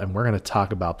us out, and we're going to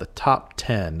talk about the top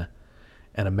 10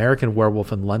 An American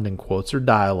Werewolf in London quotes or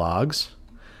dialogues.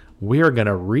 We are going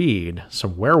to read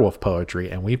some werewolf poetry,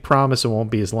 and we promise it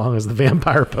won't be as long as the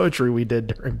vampire poetry we did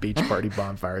during Beach Party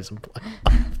Bonfires and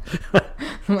Play.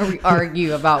 Where we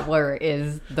argue about where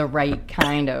is the right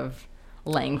kind of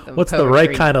length of What's poetry. the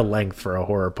right kind of length for a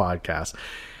horror podcast?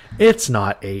 It's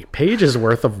not 8 pages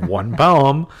worth of one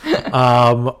poem.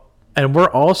 And we're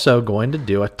also going to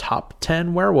do a top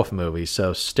 10 werewolf movie,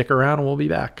 so stick around and we'll be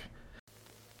back.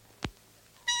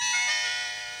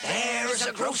 There's a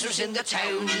the grocer's in the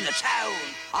town.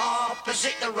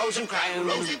 Opposite the Rose and Crown.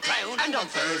 And on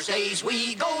Thursdays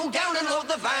we go down and load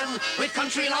the van with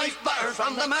country life butter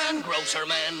from the man, grocer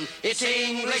man. It's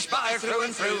English butter through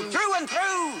and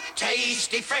through.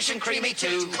 Tasty, fresh and creamy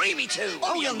too.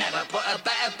 Oh, you'll never put a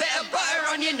better bit of butter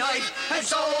on your knife. And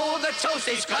so the toast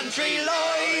is country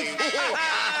life.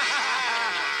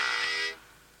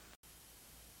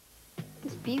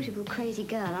 This beautiful, crazy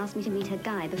girl asked me to meet her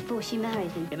guy before she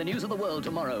married him. In the news of the world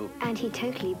tomorrow, And he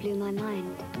totally blew my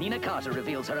mind. Nina Carter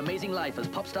reveals her amazing life as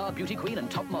pop star, beauty queen,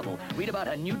 and top model. Read about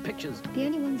her nude pictures, The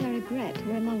only ones I regret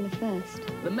were among the first.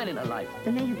 the men in her life.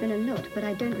 There may have been a lot, but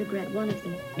I don't regret one of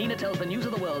them. Nina tells the news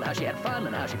of the world how she had fun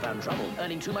and how she found trouble,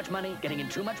 earning too much money, getting in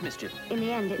too much mischief. In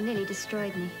the end, it nearly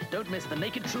destroyed me. Don't miss the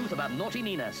naked truth about naughty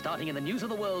Nina, starting in the news of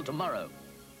the world tomorrow.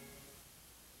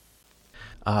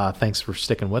 Thanks for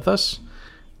sticking with us.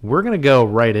 We're going to go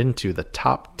right into the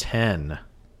top 10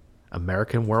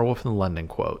 American Werewolf in London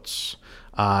quotes.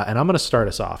 And I'm going to start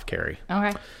us off, Carrie.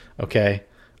 Okay.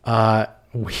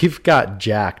 We've got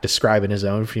Jack describing his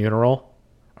own funeral.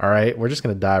 All right. We're just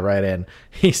going to dive right in.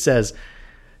 He says,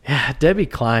 yeah, Debbie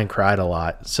Klein cried a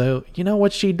lot. So you know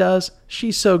what she does?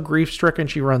 She's so grief-stricken,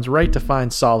 she runs right to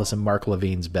find solace in Mark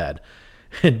Levine's bed.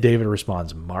 And David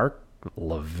responds, Mark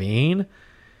Levine?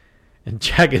 And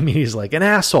Jack immediately is like, an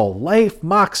asshole. Life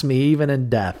mocks me even in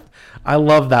death. I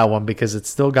love that one because it's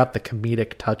still got the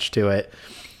comedic touch to it.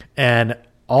 And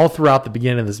all throughout the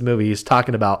beginning of this movie, he's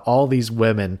talking about all these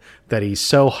women that he's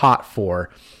so hot for.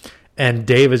 And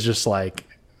Dave is just like,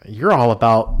 you're all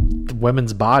about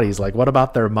women's bodies. Like, what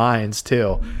about their minds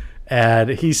too? And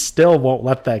he still won't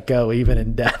let that go even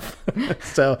in death.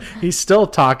 So he's still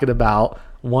talking about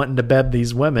wanting to bed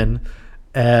these women,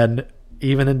 and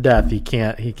even in death, he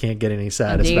can't get any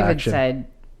satisfaction. And David said,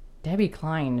 Debbie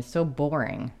Klein is so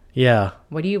boring. Yeah.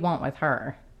 What do you want with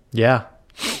her? Yeah.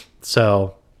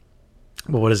 So,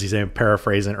 well, what does he say? I'm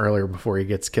paraphrasing earlier before he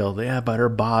gets killed. Yeah, but her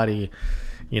body,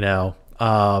 you know.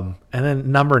 And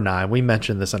then number 9, we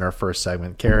mentioned this in our first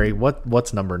segment. Carrie,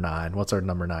 what's number 9? What's our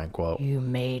number 9 quote? You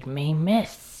made me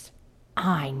miss.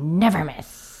 I never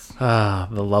miss. The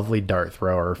lovely dart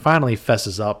thrower finally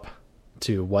fesses up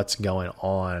to what's going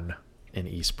on in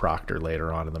East Proctor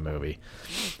later on in the movie.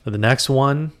 The next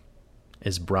one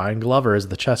is Brian Glover as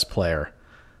the chess player.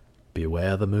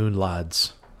 Beware the moon,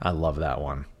 lads. I love that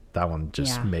one. That one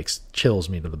just chills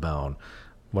me to the bone.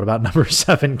 What about number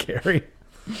 7, Carrie?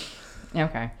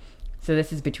 Okay. So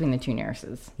this is between the two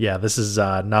nurses. Yeah, this is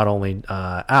not only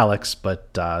Alex,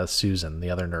 but Susan, the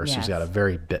other nurse who's Yes. got a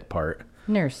very bit part.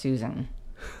 Nurse Susan.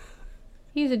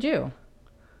 He's a Jew.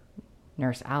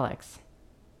 Nurse Alex.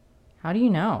 How do you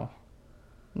know?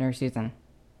 Nurse Susan.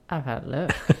 I've had a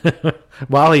look.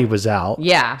 While he was out,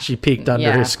 Yeah. she peeked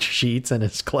under his sheets and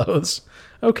his clothes.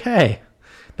 Okay.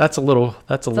 That's a little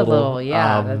That's a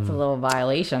little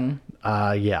violation.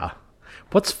 Yeah.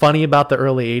 What's funny about the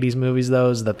early 80s movies, though,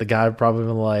 is that the guy would probably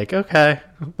been like, okay,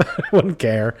 wouldn't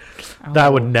care.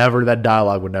 That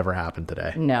dialogue would never happen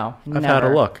today. No, I've had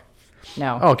a look.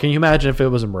 No. Oh, can you imagine if it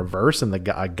was in reverse and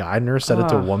a guy nurse said it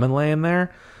to a woman laying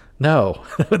there? No,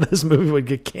 this movie would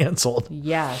get canceled.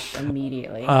 Yes,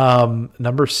 immediately.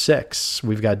 Number 6,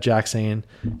 we've got Jack saying,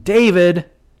 David,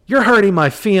 you're hurting my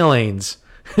feelings.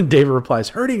 And David replies,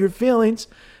 hurting your feelings?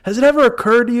 Has it ever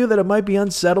occurred to you that it might be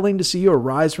unsettling to see you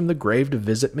arise from the grave to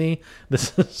visit me?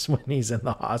 This is when he's in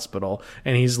the hospital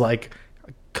and he's like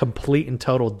complete and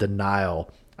total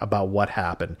denial about what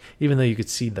happened, even though you could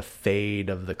see the fade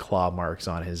of the claw marks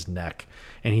on his neck.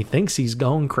 And he thinks he's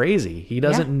going crazy. He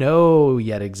doesn't know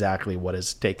yet exactly what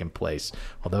has taken place,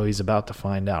 although he's about to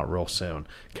find out real soon.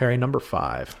 Carrie, number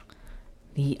 5.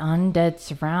 The undead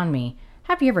surround me.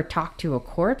 Have you ever talked to a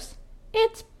corpse?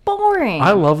 It's boring.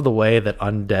 I love the way that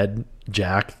undead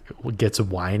Jack gets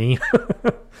whiny.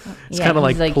 It's kind of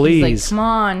like, please. He's like, come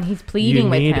on. He's pleading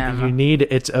with him.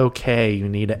 It's okay. You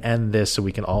need to end this so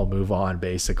we can all move on,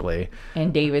 basically.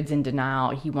 And David's in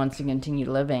denial. He wants to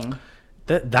continue living.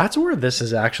 That's where this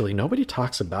is actually, nobody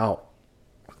talks about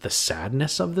the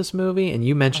sadness of this movie. And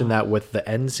you mentioned that with the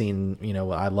end scene, you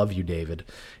know, I love you, David,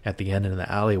 at the end in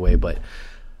the alleyway. But,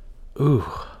 ooh.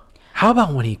 How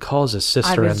about when he calls his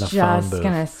sister in the phone booth? I was just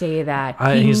going to say that.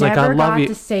 He's like, I love you.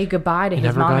 To say goodbye to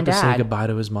his mom and dad. He never got to say goodbye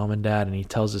to his mom and dad. And he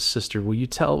tells his sister, will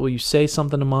you say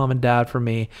something to mom and dad for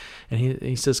me? And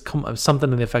he says, come,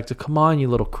 something to the effect of, come on, you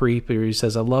little creep. Or he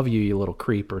says, I love you, you little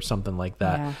creep, or something like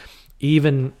that. Yeah.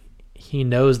 Even he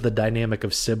knows the dynamic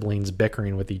of siblings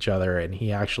bickering with each other, and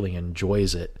he actually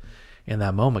enjoys it in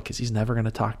that moment because he's never going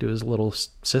to talk to his little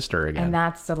sister again. And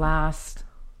that's the last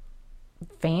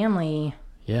family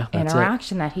Yeah, that's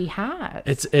interaction that he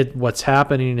has. What's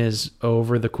happening is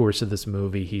over the course of this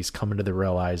movie, he's coming to the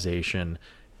realization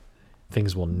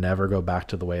things will never go back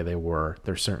to the way they were.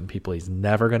 There's certain people he's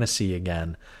never going to see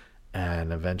again,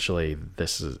 and eventually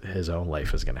his own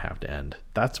life is going to have to end.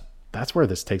 That's where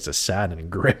this takes a sad and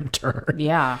grim turn.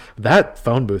 Yeah. That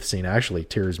phone booth scene actually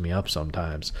tears me up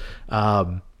sometimes.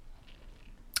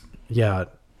 Yeah,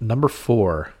 number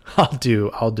 4,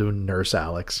 I'll do Nurse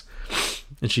Alex.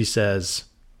 And she says,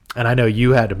 and I know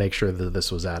you had to make sure that this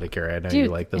was accurate. I know you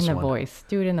like this one. In the voice.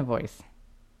 Do it in the voice.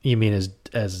 You mean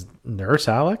as Nurse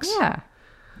Alex? Yeah.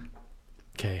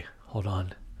 Okay, hold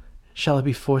on. Shall I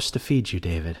be forced to feed you,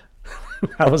 David?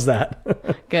 How was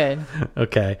that? Good.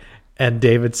 Okay. And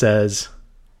David says,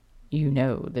 you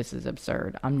know this is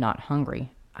absurd. I'm not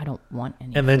hungry. I don't want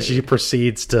any And then food. she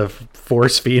proceeds to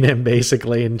force feed him,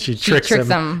 basically, and she tricks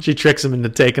him. She tricks him into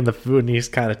taking the food, and he's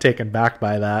kind of taken back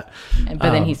by that.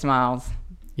 But then he smiles.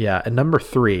 Yeah, and number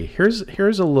 3. Here's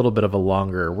a little bit of a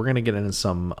longer. We're gonna get into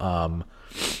some.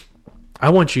 I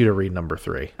want you to read number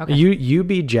 3. Okay. You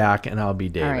be Jack, and I'll be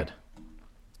David. All right.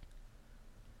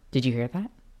 Did you hear that?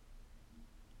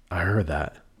 I heard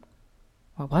that.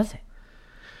 What was it?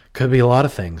 Could be a lot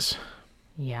of things.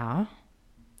 Yeah.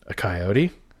 A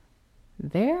coyote.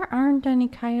 There aren't any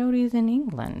coyotes in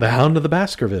England. The Hound of the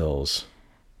Baskervilles.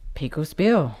 Picos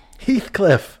Bill.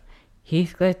 Heathcliff.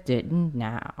 Heathcliff didn't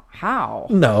now. How?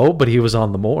 No, but he was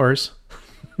on the moors.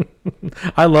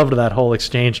 I loved that whole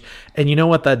exchange. And you know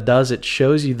what that does? It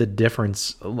shows you the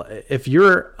difference. If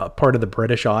you're a part of the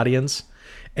British audience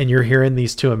and you're hearing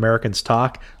these two Americans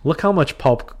talk, look how much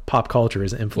pop culture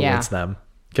has influenced them.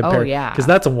 Because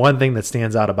that's one thing that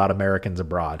stands out about Americans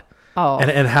abroad. Oh.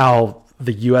 And how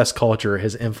the U.S. culture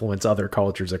has influenced other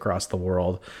cultures across the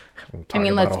world. I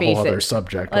mean, let's face it. Other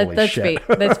subject.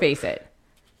 Let's face it.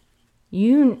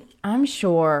 I'm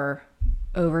sure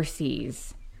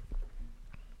overseas,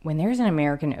 when there's an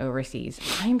American overseas,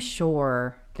 I'm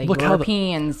sure the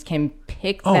Europeans can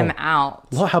pick them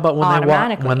out. Well, how about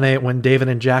when David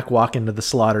and Jack walk into the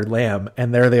slaughtered lamb,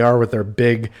 and there they are with their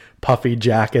big puffy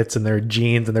jackets and their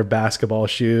jeans and their basketball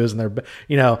shoes and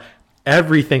their,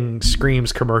 everything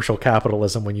screams commercial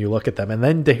capitalism when you look at them. And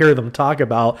then to hear them talk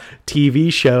about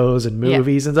TV shows and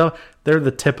movies and stuff, they're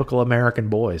the typical American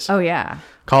boys. Oh, yeah.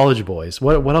 College boys.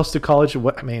 What else do college...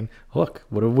 what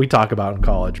do we talk about in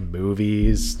college?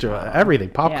 Movies, everything,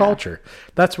 pop culture.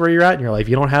 That's where you're at in your life.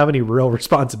 You don't have any real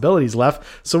responsibilities left.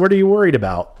 So what are you worried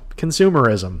about?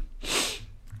 Consumerism.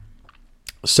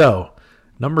 So,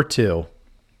 number 2.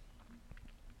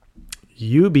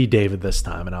 You be David this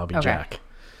time, and I'll be Jack.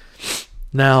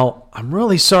 Now, I'm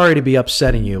really sorry to be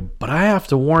upsetting you, but I have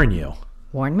to warn you.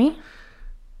 Warn me?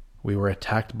 We were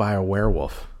attacked by a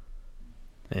werewolf.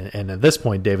 And at this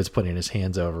point, David's putting his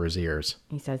hands over his ears.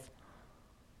 He says,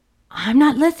 I'm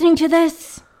not listening to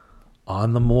this.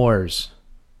 On the moors,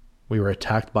 we were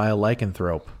attacked by a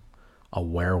lycanthrope, a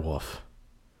werewolf.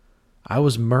 I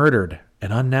was murdered,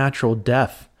 an unnatural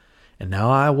death, and now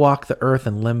I walk the earth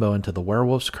in limbo until the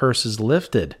werewolf's curse is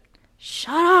lifted.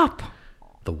 Shut up.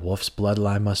 The wolf's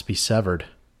bloodline must be severed.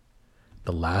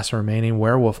 The last remaining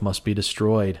werewolf must be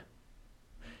destroyed.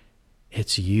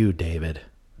 It's you, David.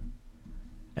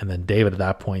 And then David at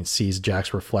that point sees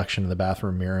Jack's reflection in the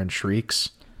bathroom mirror and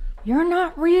shrieks. You're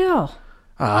not real.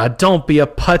 Don't be a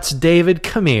putz, David.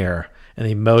 Come here. And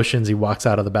he motions. He walks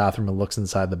out of the bathroom and looks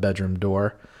inside the bedroom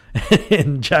door.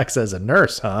 And Jack says, a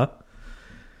nurse, huh?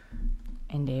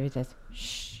 And David says,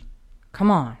 shh, come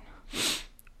on.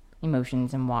 He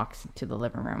motions and walks to the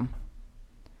living room.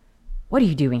 What are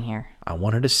you doing here? I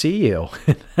wanted to see you.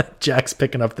 Jack's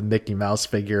picking up the Mickey Mouse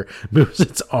figure, moves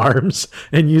its arms,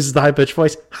 and uses the high-pitched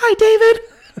voice. Hi,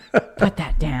 David. Put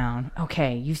that down.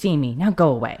 Okay, you've seen me. Now go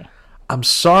away. I'm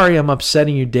sorry I'm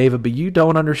upsetting you, David, but you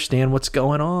don't understand what's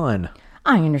going on.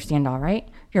 I understand all right.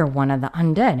 You're one of the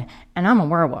undead, and I'm a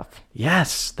werewolf.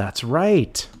 Yes, that's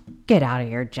right. Get out of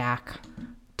here, Jack.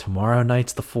 Tomorrow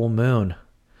night's the full moon.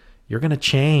 You're going to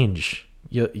change.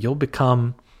 You'll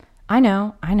become... I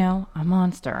know, a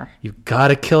monster. You've got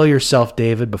to kill yourself,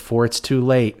 David, before it's too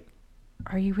late.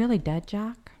 Are you really dead,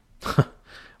 Jack?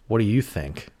 What do you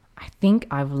think? I think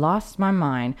I've lost my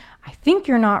mind. I think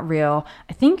you're not real.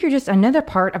 I think you're just another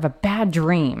part of a bad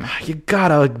dream. You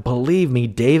gotta believe me,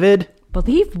 David.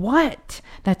 Believe what?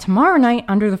 That tomorrow night,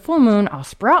 under the full moon, I'll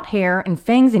sprout hair and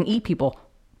fangs and eat people.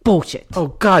 Bullshit. Oh,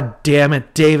 God damn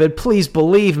it, David. Please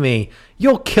believe me.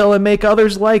 You'll kill and make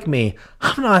others like me.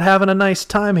 I'm not having a nice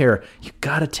time here. You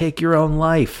gotta take your own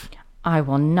life. I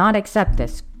will not accept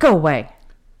this. Go away.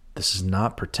 This is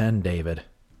not pretend, David.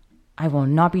 I will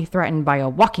not be threatened by a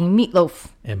walking meatloaf.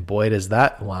 And boy, does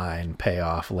that line pay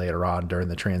off later on during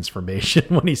the transformation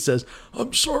when he says,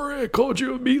 "I'm sorry I called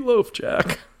you a meatloaf,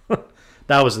 Jack."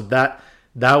 That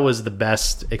was the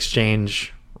best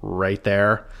exchange right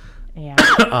there. Yeah.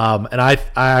 And I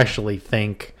actually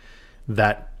think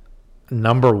that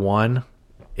number one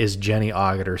is Jenny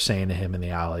Agutter saying to him in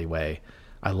the alleyway,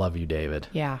 "I love you, David."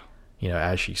 Yeah. You know,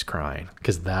 as she's crying,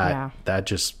 because that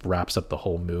just wraps up the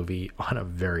whole movie on a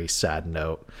very sad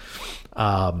note.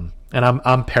 And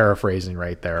I'm paraphrasing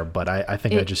right there, but I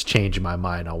think I just changed my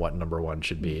mind on what number one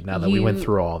should be now that we went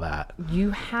through all that. You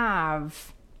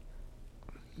have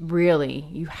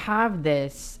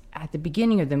this at the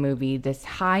beginning of the movie, this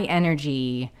high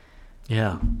energy.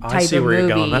 Yeah, I see where you're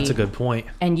going. That's a good point.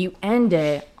 And you end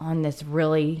it on this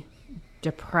really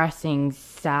depressing,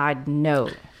 sad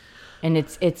note. And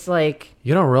it's like...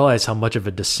 You don't realize how much of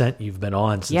a descent you've been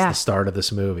on since the start of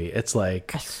this movie. It's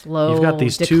like... a slow you've got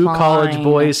these decline. two college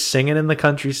boys singing in the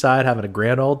countryside, having a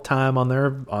grand old time on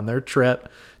their trip.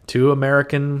 Two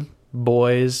American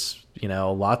boys, you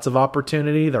know, lots of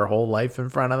opportunity, their whole life in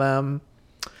front of them.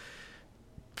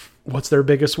 What's their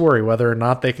biggest worry? Whether or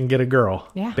not they can get a girl,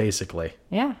 basically.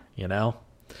 Yeah. You know?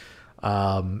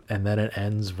 And then it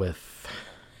ends with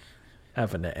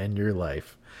having to end your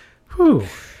life. Whew.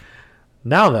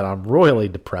 Now that I'm royally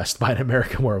depressed by An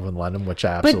American Werewolf in London, which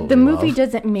I absolutely But the movie love.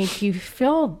 doesn't make you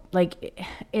feel like...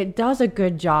 It does a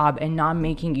good job in not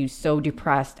making you so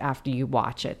depressed after you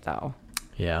watch it, though.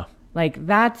 Yeah. Like,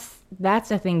 that's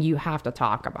the thing you have to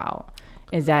talk about,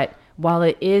 is that while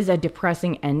it is a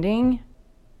depressing ending,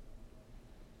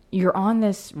 you're on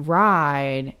this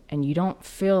ride and you don't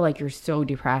feel like you're so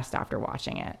depressed after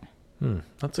watching it.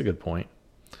 That's a good point.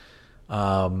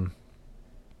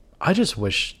 I just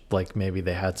wish, like, maybe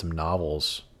they had some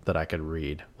novels that I could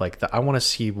read. Like, I want to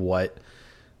see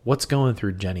what's going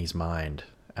through Jenny's mind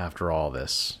after all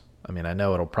this. I mean, I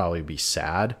know it'll probably be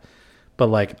sad,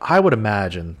 but, like, I would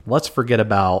imagine, let's forget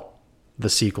about the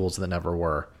sequels that never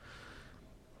were.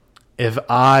 If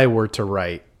I were to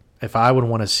write, if I would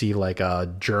want to see, like,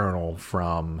 a journal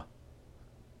from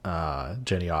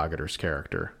Jenny Agutter's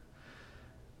character,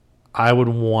 I would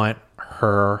want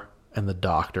her and the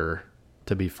doctor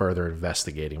to be further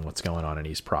investigating what's going on in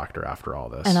East Proctor after all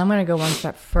this. And I'm going to go one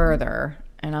step further,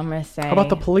 and I'm going to say... How about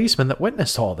the policeman that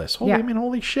witnessed all this?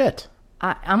 Holy shit.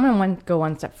 I'm going to go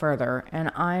one step further,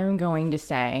 and I'm going to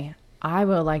say I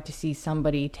would like to see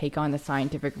somebody take on the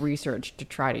scientific research to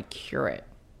try to cure it.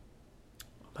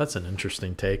 That's an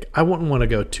interesting take. I wouldn't want to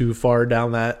go too far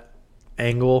down that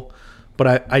angle,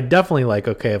 but I definitely like,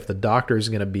 okay, if the doctor is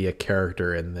going to be a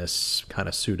character in this kind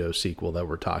of pseudo sequel that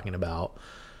we're talking about,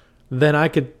 then I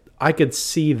could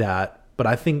see that. But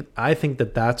I think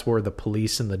that that's where the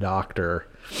police and the doctor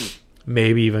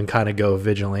maybe even kind of go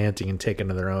vigilante and take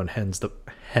into their own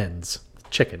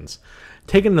chickens,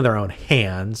 take into their own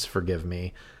hands, forgive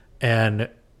me, and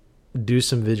do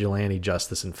some vigilante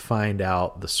justice and find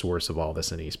out the source of all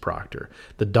this in East Proctor.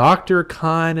 The doctor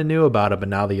kind of knew about it, but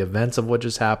now the events of what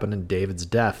just happened and David's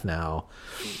death now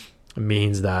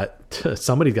means that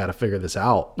somebody's got to figure this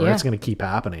out, or it's going to keep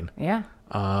happening. Yeah.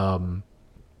 And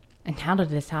how did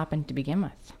this happen to begin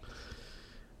with?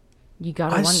 You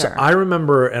gotta wonder. I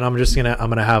remember, and I'm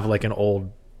gonna have like an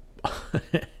old,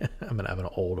 I'm gonna have an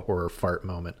old horror fart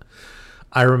moment.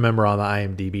 I remember on the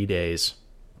IMDb days,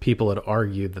 people had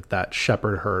argued that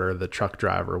shepherd herder, the truck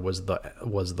driver, was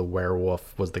the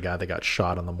werewolf, was the guy that got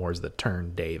shot on the moors that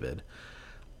turned David.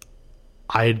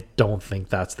 I don't think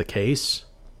that's the case,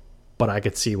 but I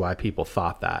could see why people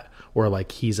thought that. Or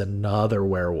like he's another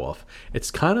werewolf.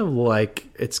 It's kind of like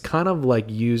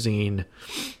using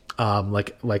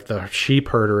like the sheep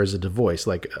herder as a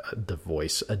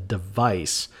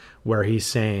device where he's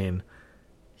saying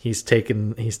he's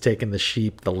taking the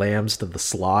sheep, the lambs to the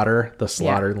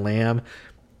slaughtered lamb.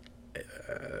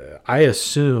 I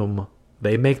assume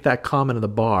they make that comment in the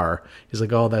bar. He's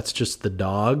like, "Oh, that's just the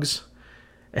dogs,"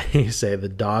 and you say the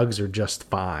dogs are just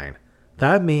fine.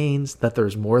 That means that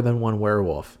there's more than one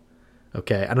werewolf.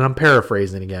 Okay, and I'm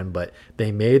paraphrasing again, but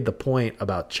they made the point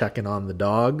about checking on the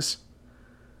dogs.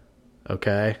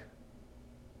 Okay.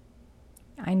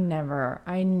 I never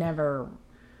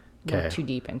looked too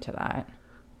deep into that.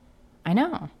 I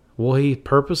know. Well, he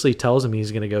purposely tells him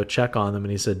he's going to go check on them,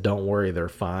 and he said, "Don't worry, they're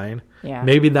fine." Yeah.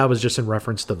 Maybe that was just in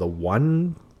reference to the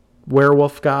one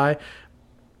werewolf guy.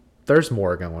 There's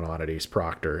more going on at East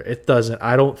Proctor.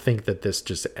 I don't think that this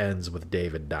just ends with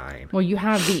David dying. Well, you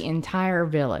have the entire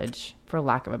village, for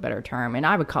lack of a better term, and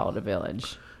I would call it a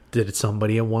village. Did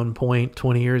somebody at one point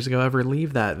 20 years ago ever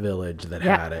leave that village that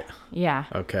had it? Yeah.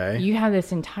 Okay. You have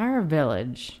this entire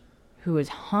village who is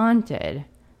haunted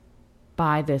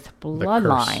by this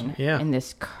bloodline and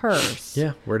this curse.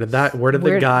 Yeah. Where did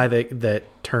the guy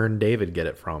that turned David get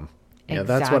it from? Yeah,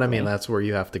 that's what I mean. That's where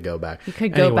you have to go back. You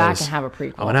could go back and have a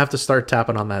prequel. I'm going to have to start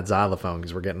tapping on that xylophone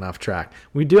because we're getting off track.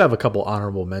 We do have a couple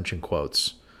honorable mention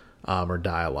quotes or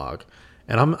dialogue.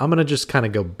 And I'm going to just kind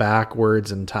of go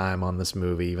backwards in time on this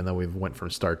movie, even though we went from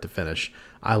start to finish.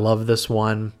 I love this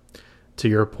one. To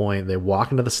your point, they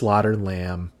walk into the slaughtered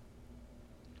lamb,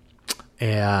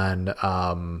 and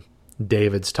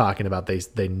David's talking about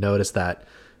they notice that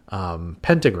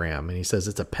pentagram, and he says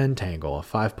it's a pentangle, a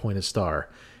 5-pointed star.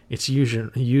 It's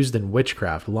used in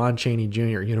witchcraft. Lon Chaney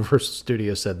Jr. at Universal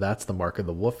Studios said that's the mark of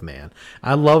the Wolfman.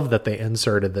 I love that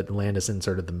Landis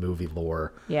inserted the movie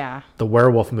lore. Yeah. The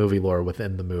werewolf movie lore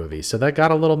within the movie. So that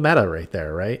got a little meta right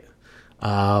there, right?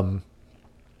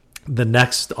 The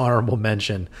next honorable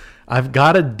mention, I've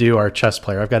got to do our chess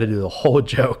player. I've got to do the whole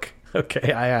joke.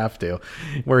 Okay, I have to.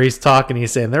 Where he's talking,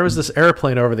 he's saying, there was this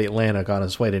airplane over the Atlantic on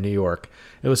its way to New York.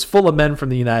 It was full of men from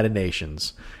the United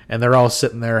Nations. And they're all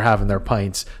sitting there having their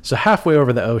pints. So halfway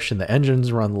over the ocean, the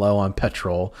engines run low on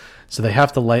petrol. So they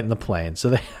have to lighten the plane. So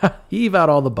they heave out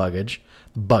all the baggage,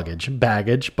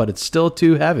 but it's still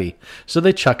too heavy. So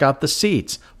they chuck out the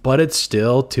seats, but it's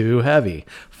still too heavy.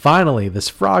 Finally, this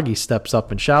froggy steps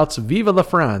up and shouts, "Viva la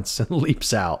France," and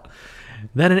leaps out.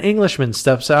 Then an Englishman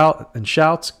steps out and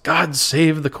shouts, "God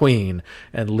save the Queen,"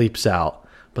 and leaps out.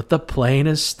 But the plane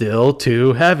is still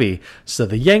too heavy. So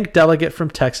the Yank delegate from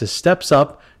Texas steps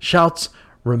up, shouts,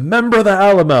 "Remember the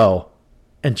Alamo,"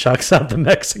 and chucks out the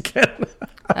Mexican.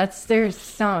 There's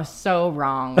so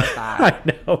wrong with that.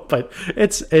 I know, but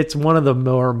it's one of the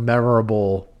more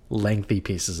memorable, lengthy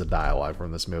pieces of dialogue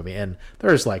from this movie. And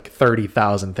there's like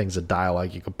 30,000 things of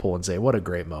dialogue you could pull and say, what a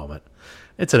great moment.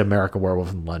 It's An American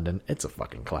Werewolf in London. It's a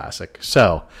fucking classic.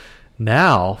 So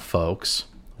now, folks,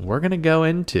 we're going to go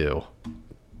into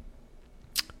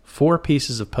 4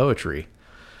 pieces of poetry.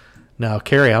 Now,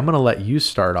 Carrie, I'm going to let you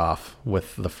start off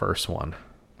with the first one.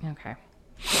 Okay.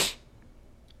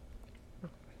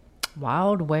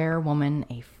 Wild Werewoman,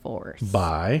 a Force.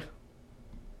 By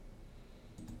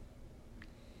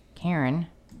Karen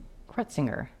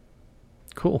Krutzinger.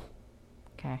 Cool.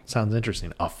 Okay. Sounds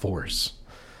interesting. A force.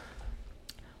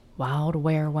 Wild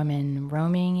werewomen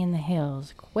roaming in the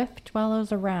hills, quiff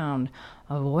dwellers around,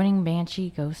 avoiding banshee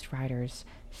ghost riders,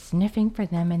 sniffing for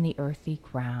them in the earthy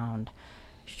ground,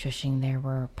 shushing there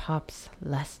were pups,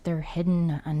 lest their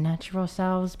hidden unnatural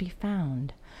selves be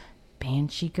found.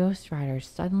 Banshee ghost riders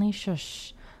suddenly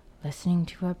shush, listening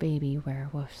to a baby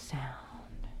werewolf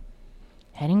sound.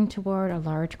 Heading toward a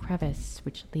large crevice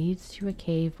which leads to a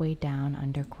cave way down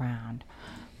underground.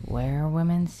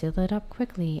 Werewomen seal it up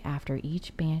quickly after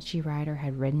each banshee rider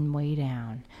had ridden way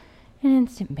down. An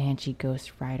instant banshee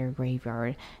ghost rider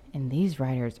graveyard, and these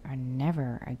riders are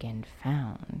never again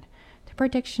found. The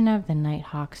prediction of the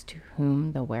Nighthawks to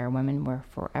whom the werewomen were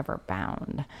forever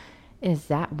bound is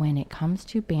that when it comes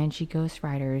to banshee ghost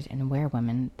riders and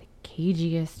werewomen, the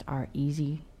cagiest are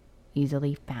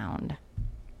easily found.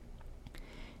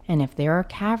 And if there are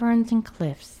caverns and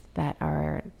cliffs that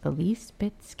are the least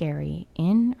bit scary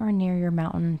in or near your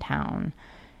mountain town,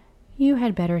 you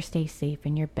had better stay safe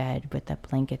in your bed with the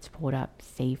blankets pulled up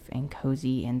safe and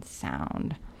cozy and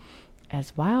sound.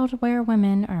 As wild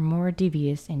werewomen are more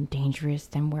devious and dangerous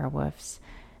than werewolves,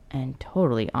 and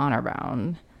totally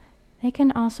honor-bound, they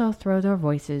can also throw their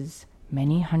voices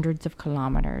many hundreds of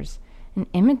kilometers and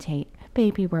imitate a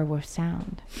baby werewolf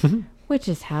sound, which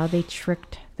is how they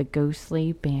tricked the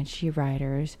ghostly banshee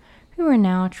riders who are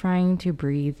now trying to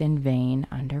breathe in vain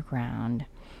underground.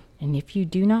 And if you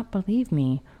do not believe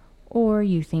me, or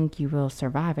you think you will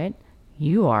survive it,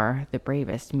 you are the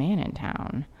bravest man in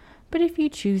town. But if you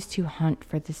choose to hunt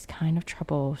for this kind of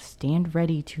trouble, stand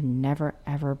ready to never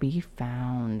ever be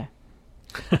found.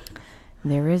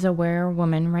 There is a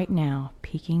werewoman right now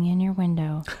peeking in your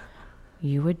window.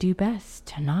 You would do best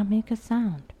to not make a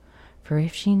sound, for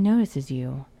if she notices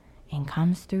you and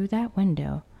comes through that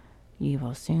window, you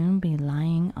will soon be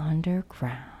lying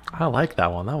underground. I like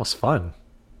that one. That was fun.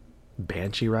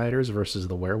 Banshee Riders versus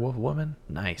the Werewolf Woman.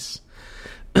 Nice.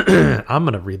 I'm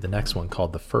going to read the next one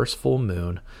called The First Full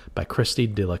Moon by Christy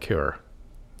Delacour.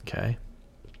 Okay.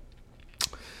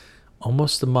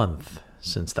 Almost a month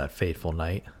since that fateful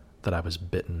night that I was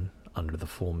bitten under the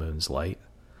full moon's light.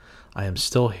 I am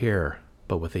still here,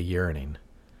 but with a yearning,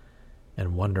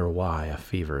 and wonder why a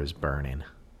fever is burning.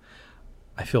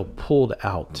 I feel pulled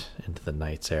out into the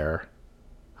night's air,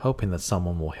 hoping that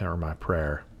someone will hear my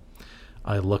prayer.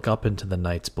 I look up into the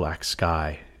night's black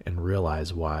sky and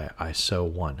realize why I so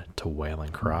want to wail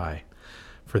and cry.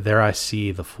 For there I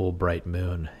see the full bright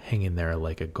moon hanging there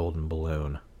like a golden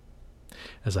balloon.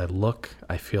 As I look,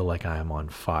 I feel like I am on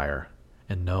fire,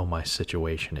 and know my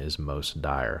situation is most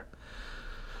dire.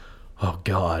 Oh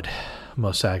God,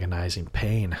 most agonizing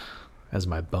pain, as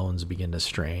my bones begin to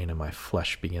strain and my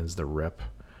flesh begins to rip.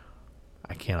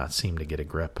 I cannot seem to get a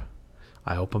grip.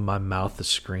 I open my mouth to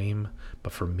scream,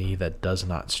 but for me that does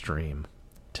not stream.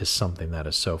 'Tis something that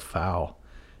is so foul,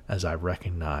 as I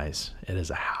recognize it is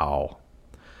a howl.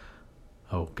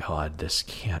 Oh God, this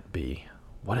can't be.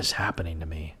 What is happening to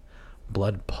me?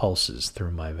 Blood pulses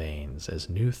through my veins as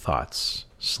new thoughts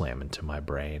slam into my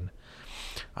brain.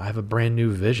 I have a brand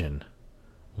new vision,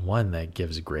 one that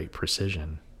gives great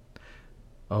precision.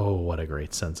 Oh, what a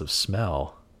great sense of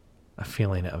smell, a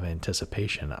feeling of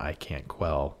anticipation I can't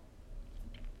quell.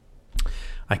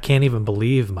 I can't even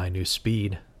believe my new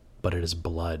speed, but it is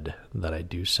blood that I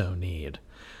do so need.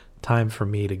 Time for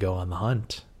me to go on the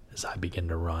hunt. As I begin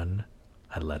to run,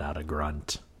 I let out a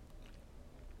grunt.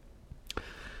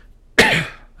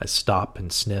 I stop and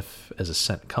sniff as a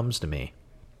scent comes to me.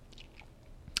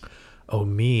 Oh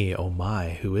me, oh my,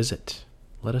 who is it?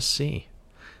 Let us see.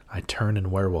 I turn in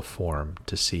werewolf form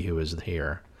to see who is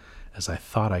here, as I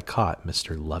thought I caught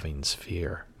Mr. Loving's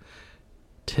fear.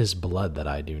 'Tis blood that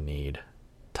I do need,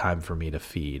 time for me to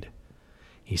feed.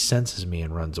 He senses me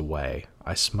and runs away.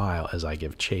 I smile as I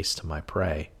give chase to my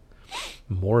prey.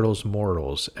 Mortals,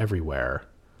 mortals, everywhere,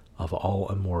 of all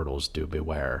immortals do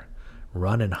beware.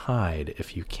 Run and hide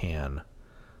if you can.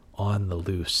 On the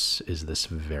loose is this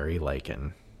very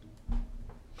lichen.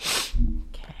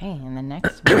 Okay, and the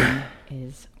next one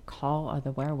is Call of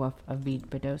the Werewolf of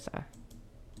Bedosa.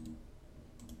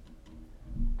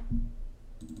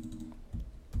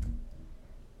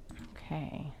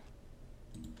 Okay.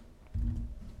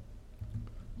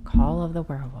 Call of the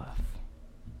Werewolf.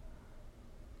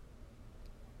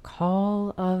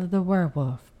 Call of the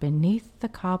werewolf beneath the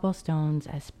cobblestones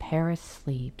as Paris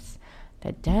sleeps.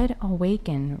 The dead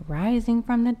awaken, rising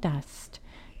from the dust,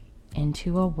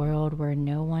 into a world where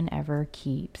no one ever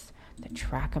keeps the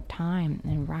track of time,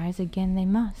 and rise again they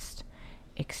must.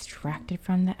 Extracted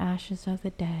from the ashes of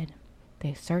the dead,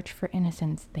 they search for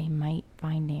innocence they might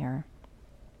find near.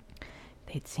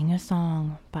 They'd sing a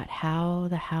song, but how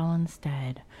the howl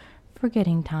instead,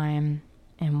 forgetting time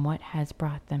and what has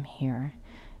brought them here.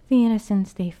 The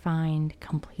innocents they find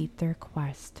complete their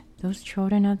quest, those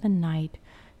children of the night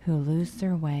who lose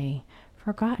their way,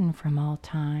 forgotten from all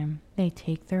time, they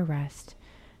take their rest,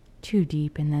 too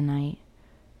deep in the night,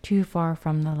 too far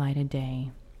from the light of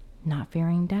day. Not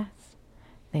fearing death,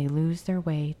 they lose their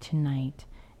way tonight,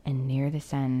 and near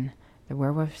this end, the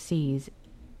werewolf sees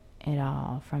it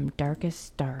all from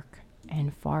darkest dark,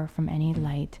 and far from any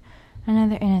light,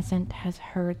 another innocent has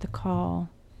heard the call.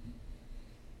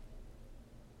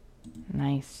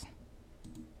 Nice.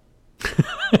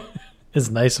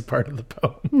 Is nice a part of the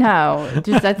poem? No,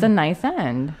 just that's a nice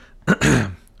end.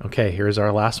 Okay, here's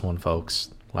our last one,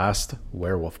 folks. Last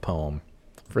werewolf poem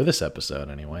for this episode,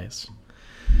 anyways.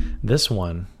 This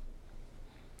one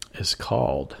is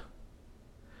called...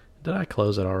 Did I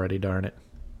close it already, darn it?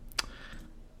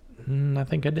 I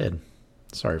think I did.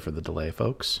 Sorry for the delay,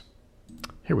 folks.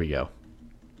 Here we go.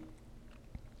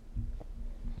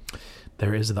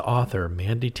 There is the author,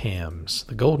 Mandy Tams,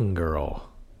 the golden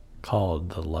girl, called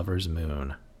the lover's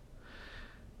moon.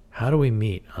 How do we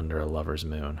meet under a lover's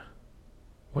moon?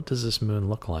 What does this moon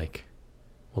look like?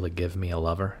 Will it give me a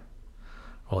lover?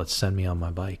 Will it send me on my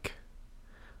bike?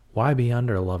 Why be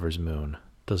under a lover's moon?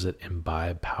 Does it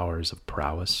imbibe powers of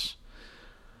prowess?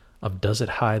 Does it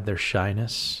hide their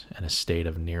shyness in a state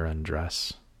of near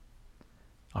undress?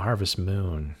 A harvest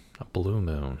moon, a blue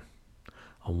moon,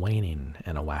 a waning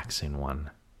and a waxing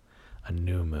one, a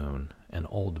new moon, an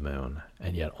old moon,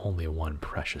 and yet only one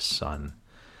precious sun.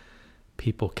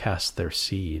 People cast their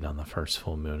seed on the first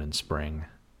full moon in spring.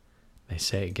 They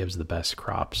say it gives the best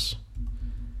crops,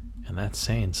 and that's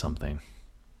saying something.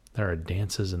 There are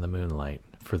dances in the moonlight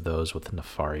for those with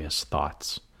nefarious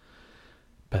thoughts.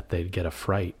 Bet they'd get a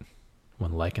fright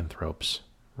when lycanthropes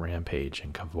rampage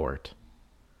and cavort.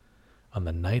 On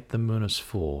the night the moon is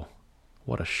full,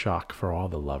 what a shock for all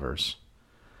the lovers.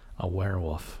 A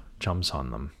werewolf jumps on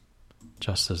them,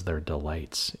 just as their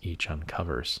delights each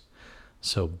uncovers.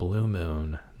 So blue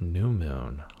moon, new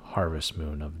moon, harvest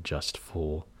moon of just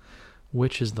full,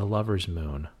 which is the lover's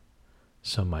moon?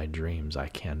 So my dreams I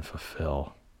can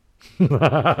fulfill.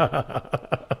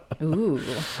 Ooh.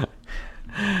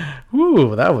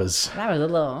 Ooh, that was That was a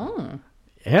little...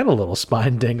 and a little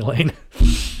spine tingling.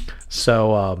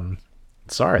 So,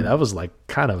 sorry, that was like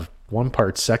kind of one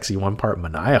part sexy, one part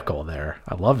maniacal there.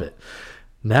 I love it.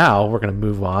 Now we're going to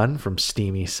move on from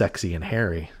steamy, sexy, and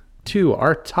hairy to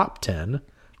our top 10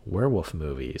 werewolf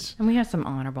movies. And we have some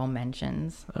honorable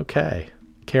mentions. Okay.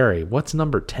 Carrie, what's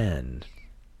number 10?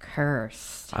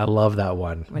 Cursed. I love that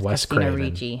one. With Wes Christina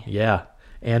Craven. Ricci. Yeah.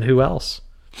 And who else?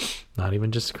 Not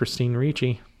even just Christine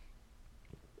Ricci.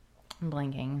 I'm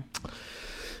blanking.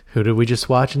 Who did we just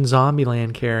watch in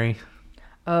Zombieland, Carrie?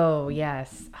 Oh,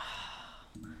 yes.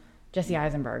 Jesse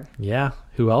Eisenberg. Yeah.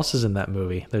 Who else is in that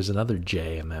movie? There's another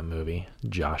J in that movie.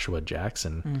 Joshua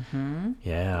Jackson. Mm-hmm.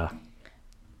 Yeah.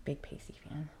 Big Pacey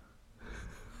fan.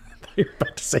 You're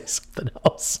about to say something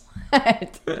else.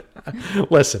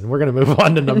 Listen, we're going to move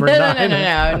on to number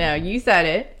 9. No. You said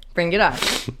it. Bring it up.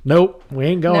 Nope. We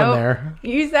ain't going there.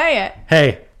 You say it.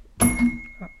 Hey,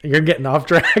 you're getting off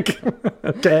track.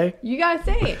 Okay. You got to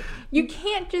say it. You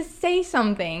can't just say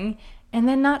something and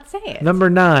then not say it. Number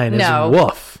 9 is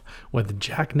Wolf with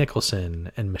Jack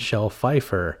Nicholson and Michelle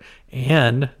Pfeiffer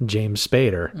and James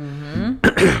Spader.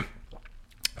 Mm-hmm.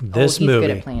 This he's movie,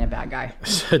 good at playing a bad guy.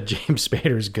 James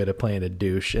Spader's good at playing a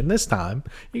douche, and this time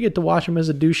you get to watch him as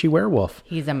a douchey werewolf.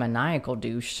 He's a maniacal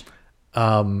douche.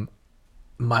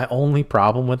 My only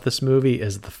problem with this movie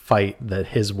is the fight that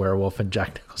his werewolf and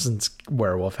Jack Nicholson's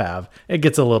werewolf have. It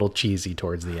gets a little cheesy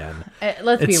towards the end.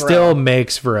 Let's be real. It still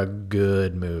makes for a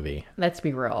good movie. Let's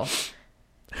be real.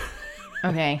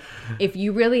 Okay, if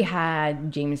you really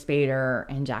had James Spader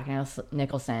and Jack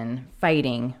Nicholson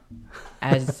fighting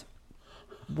as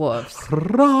wolves,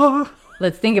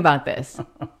 let's think about this.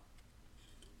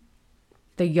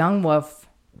 The young wolf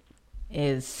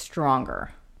is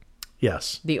stronger.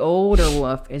 Yes. The older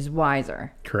wolf is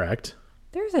wiser. Correct.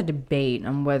 There's a debate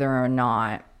on whether or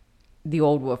not the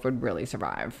old wolf would really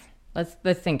survive.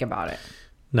 Let's think about it.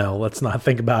 No, let's not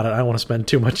think about it. I don't want to spend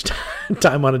too much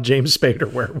time on a James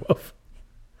Spader werewolf.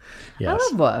 Yes. I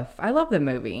love Wolf. I love the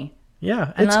movie.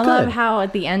 Yeah, and it's I good. love how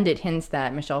at the end it hints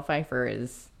that Michelle Pfeiffer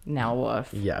is now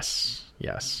Wolf. Yes.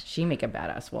 She make a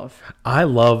badass wolf. I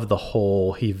love the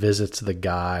whole he visits the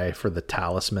guy for the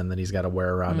talisman that he's got to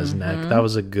wear around his neck. That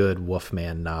was a good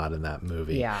Wolfman nod in that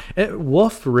movie. Yeah.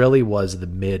 Wolf really was the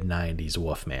mid-90s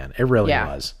Wolfman. It really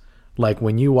was. Like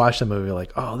when you watch the movie, you're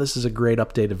like, oh, this is a great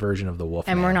updated version of the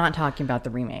Wolfman. And we're not talking about the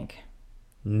remake.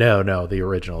 No, the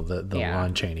original, the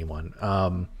Lon Chaney one.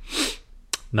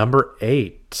 Number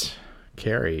 8,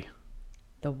 Carrie.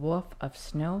 The Wolf of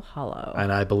Snow Hollow.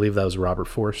 And I believe that was Robert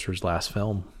Forster's last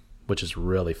film, which is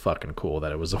really fucking cool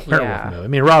that it was a werewolf movie. I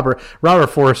mean, Robert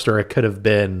Forster, it could have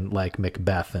been like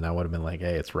Macbeth, and I would have been like,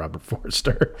 hey, it's Robert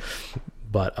Forster.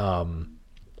 But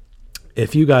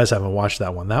if you guys haven't watched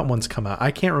that one's come out.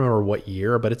 I can't remember what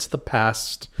year, but it's the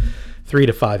past 3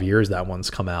 to 5 years that one's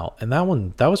come out. And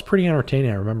that was pretty entertaining.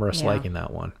 I remember us liking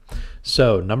that one.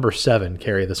 So, number 7,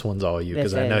 Carrie, this one's all you,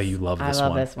 because I know you love this one. I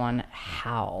love this one.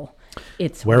 Howl.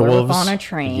 It's Werewolves Werewolf on a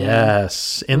Train.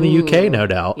 Yes. In the UK, no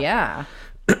doubt. Yeah.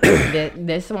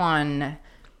 This one,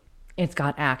 it's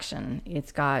got action.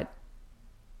 It's got,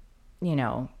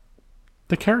 the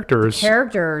characters.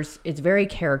 It's very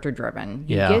character driven.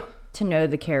 You get to know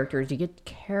the characters. You get to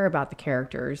care about the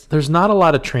characters. There's not a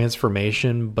lot of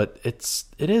transformation, but it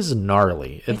is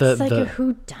gnarly. It's like a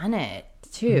whodunit,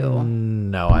 too.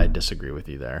 No, I disagree with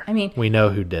you there. I mean, we know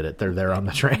who did it. They're there on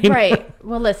the train. Right.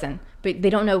 Well, listen, but they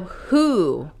don't know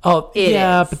who. Oh,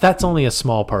 yeah, but that's only a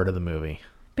small part of the movie.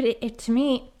 But it to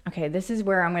me, okay, this is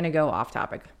where I'm going to go off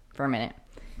topic for a minute.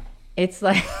 It's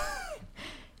like,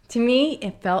 to me,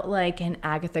 it felt like an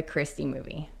Agatha Christie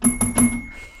movie.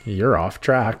 You're off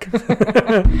track.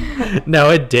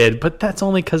 No, it did, but that's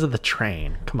only because of the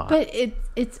train. Come on. But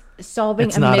it's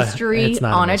solving a mystery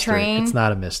on a train. It's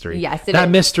not a mystery. Yes, it that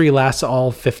is. mystery lasts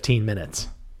all 15 minutes.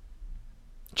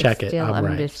 Check it's it. Still I'm a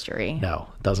right. mystery. No,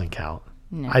 doesn't count.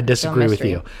 No, I disagree with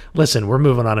mystery. you. Listen, we're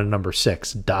moving on to number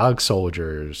 6, Dog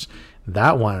Soldiers.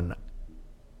 That one,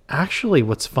 actually,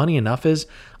 what's funny enough is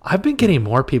I've been getting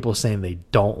more people saying they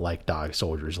don't like Dog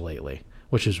Soldiers lately,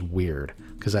 which is weird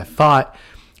because I thought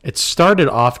it started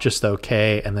off just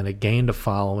okay and then it gained a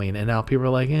following, and now people are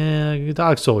like,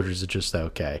 Dog Soldiers is just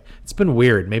okay. It's been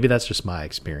weird. Maybe that's just my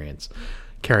experience.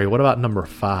 Carrie, what about number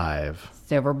 5?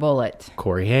 Silver Bullet.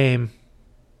 Corey Haim.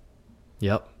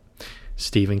 Yep.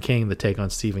 Stephen King, the take on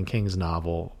Stephen King's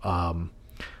novel.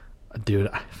 Dude,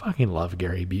 I fucking love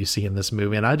Gary Busey in this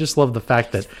movie, and I just love the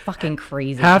fact that fucking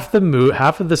crazy. Half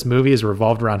of this movie is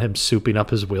revolved around him souping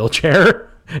up his wheelchair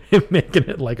and making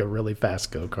it like a really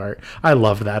fast go-kart. I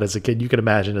loved that as a kid. You can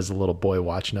imagine as a little boy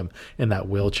watching him in that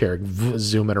wheelchair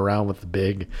zooming around with the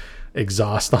big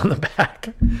exhaust on the back.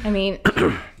 I mean,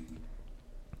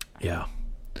 yeah.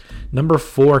 Number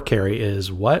 4, Carrie,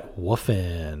 is What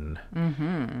Woofin'.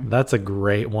 Mm-hmm. That's a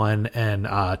great one. And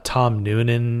Tom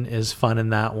Noonan is fun in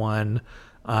that one.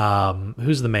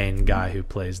 Who's the main guy who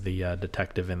plays the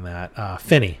detective in that?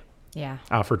 Finney. Yeah.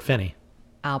 Alfred Finney.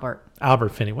 Albert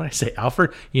Finney. What did I say?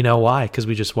 Alfred? You know why? Because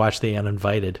we just watched The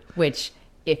Uninvited. Which,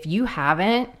 if you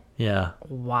haven't, yeah,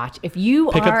 watch. Pick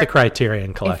up the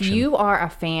Criterion Collection. If you are a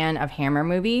fan of Hammer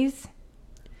movies,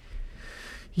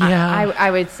 yeah,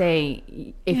 I would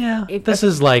say this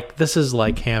is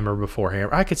like Hammer before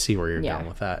Hammer. I could see where you're going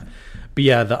with that. But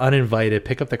yeah, The Uninvited.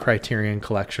 Pick up the Criterion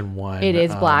Collection one. It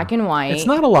is black and white. It's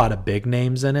not a lot of big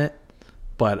names in it,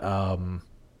 but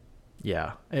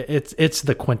yeah, it's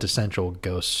the quintessential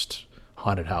ghost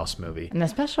haunted house movie. And the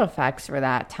special effects for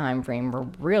that time frame were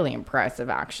really impressive,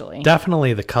 actually.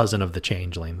 Definitely the cousin of The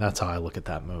Changeling. That's how I look at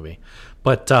that movie.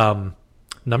 But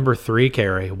number 3,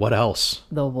 Carrie, what else?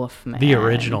 The Wolfman. The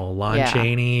original. Lon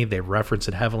Chaney. They reference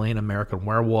it heavily in American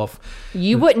Werewolf.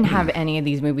 You wouldn't have any of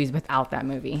these movies without that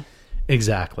movie.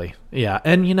 Exactly. Yeah.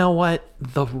 And you know what?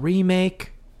 The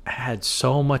remake had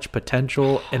so much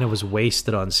potential and it was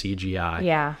wasted on CGI.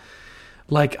 Yeah.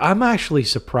 Like, I'm actually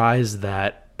surprised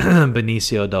that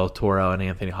Benicio del Toro and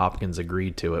Anthony Hopkins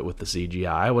agreed to it with the CGI.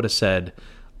 I would have said,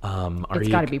 it's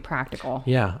got to be practical.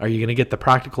 Yeah. Are you going to get the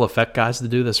practical effect guys to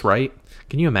do this right?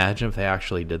 Can you imagine if they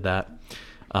actually did that?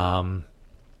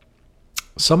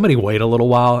 Somebody wait a little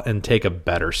while and take a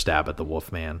better stab at the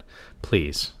Wolfman,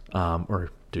 please. Or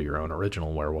do your own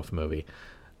original werewolf movie.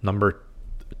 Number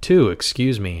 2,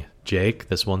 excuse me, Jake,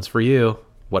 this one's for you.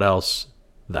 What else?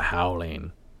 The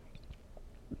Howling.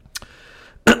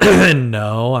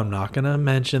 No, I'm not going to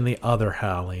mention the other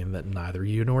Howling that neither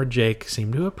you nor Jake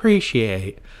seem to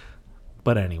appreciate.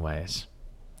 But anyways,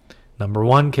 number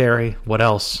 1, Carrie, what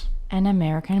else? An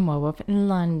American Werewolf in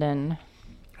London.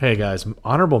 Hey guys,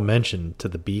 honorable mention to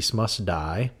The Beast Must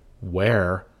Die,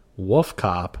 Where, Wolf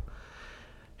Cop.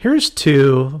 Here's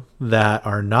 2 that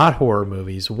are not horror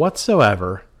movies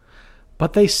whatsoever,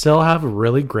 but they still have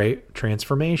really great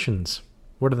transformations.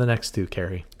 What are the next 2,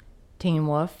 Carrie? Teen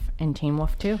Wolf and Teen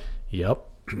Wolf 2. Yep.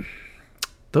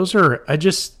 Those are,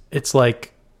 it's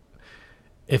like,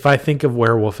 if I think of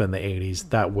werewolf in the 80s,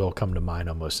 that will come to mind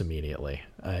almost immediately.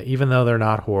 Even though they're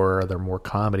not horror, they're more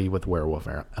comedy with werewolf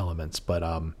elements. But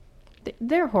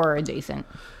they're horror adjacent.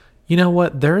 You know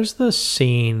what? There's the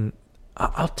scene.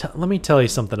 Let me tell you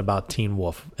something about Teen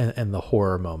Wolf and the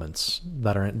horror moments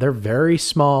that are. They're very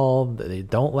small. They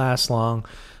don't last long,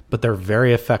 but they're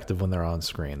very effective when they're on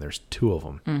screen. There's 2 of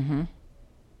them. Mm-hmm.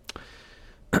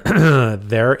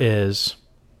 There is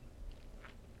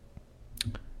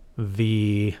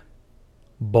the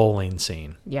bowling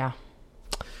scene. Yeah.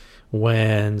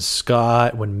 When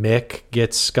Mick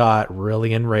gets Scott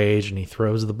really enraged and he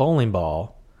throws the bowling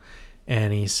ball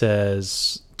and he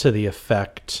says to the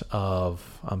effect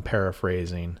of, I'm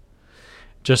paraphrasing,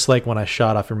 just like when I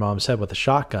shot off your mom's head with a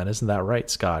shotgun. Isn't that right,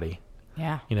 Scotty?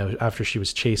 Yeah. You know, after she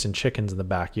was chasing chickens in the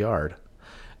backyard.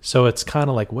 So it's kind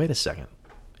of like, wait a second.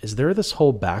 Is there this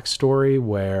whole backstory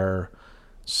where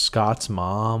Scott's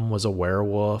mom was a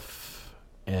werewolf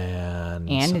and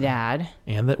the dad?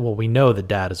 And that, well, we know the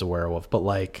dad is a werewolf, but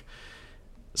like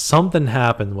something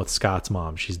happened with Scott's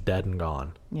mom. She's dead and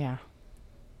gone. Yeah.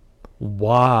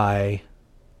 Why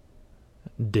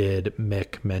did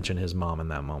Mick mention his mom in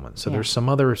that moment? So there's some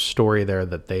other story there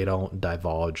that they don't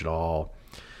divulge at all.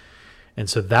 And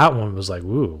so that one was like,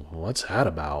 ooh, what's that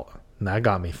about? And that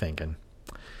got me thinking.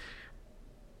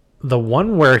 The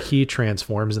one where he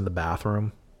transforms in the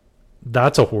bathroom,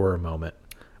 that's a horror moment.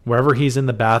 Wherever he's in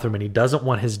the bathroom and he doesn't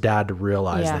want his dad to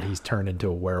realize that he's turned into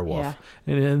a werewolf. Yeah.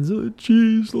 And it ends,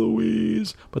 geez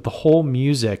Louise. But the whole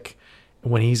music,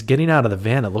 when he's getting out of the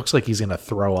van, it looks like he's going to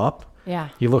throw up. Yeah.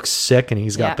 He looks sick and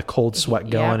he's got the cold sweat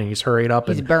going and he's hurried up.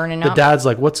 He's and burning up. The dad's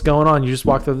like, what's going on? You just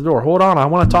walked through the door. Hold on, I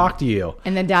want to talk to you.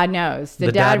 And the dad knows.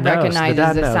 The dad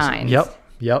recognizes the signs.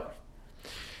 Yep.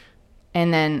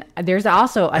 And then there's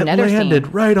also another scene. It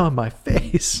landed right on my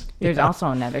face. There's also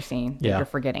another scene that you're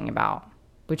forgetting about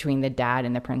between the dad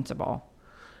and the principal.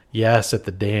 Yes, at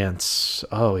the dance.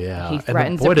 Oh, yeah. He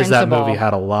threatens and boy, the does that principal. movie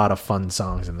had a lot of fun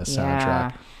songs in the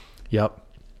soundtrack. Yep.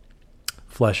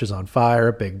 Flesh is on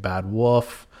Fire, Big Bad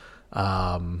Wolf,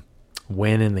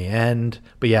 win in the end.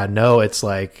 But yeah, no, it's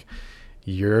like,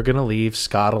 you're going to leave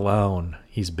Scott alone.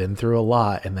 He's been through a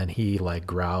lot. And then he like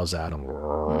growls at him.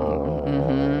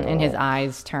 Mm-hmm. And his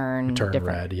eyes turn different.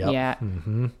 Red. Yep. Yeah.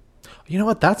 Mm-hmm. You know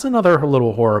what? That's another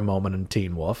little horror moment in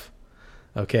Teen Wolf.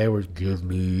 Okay, where give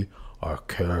me a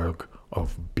keg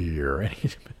of beer.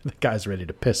 And the guy's ready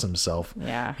to piss himself.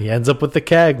 Yeah. He ends up with the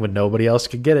keg when nobody else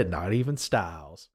could get it, not even Styles.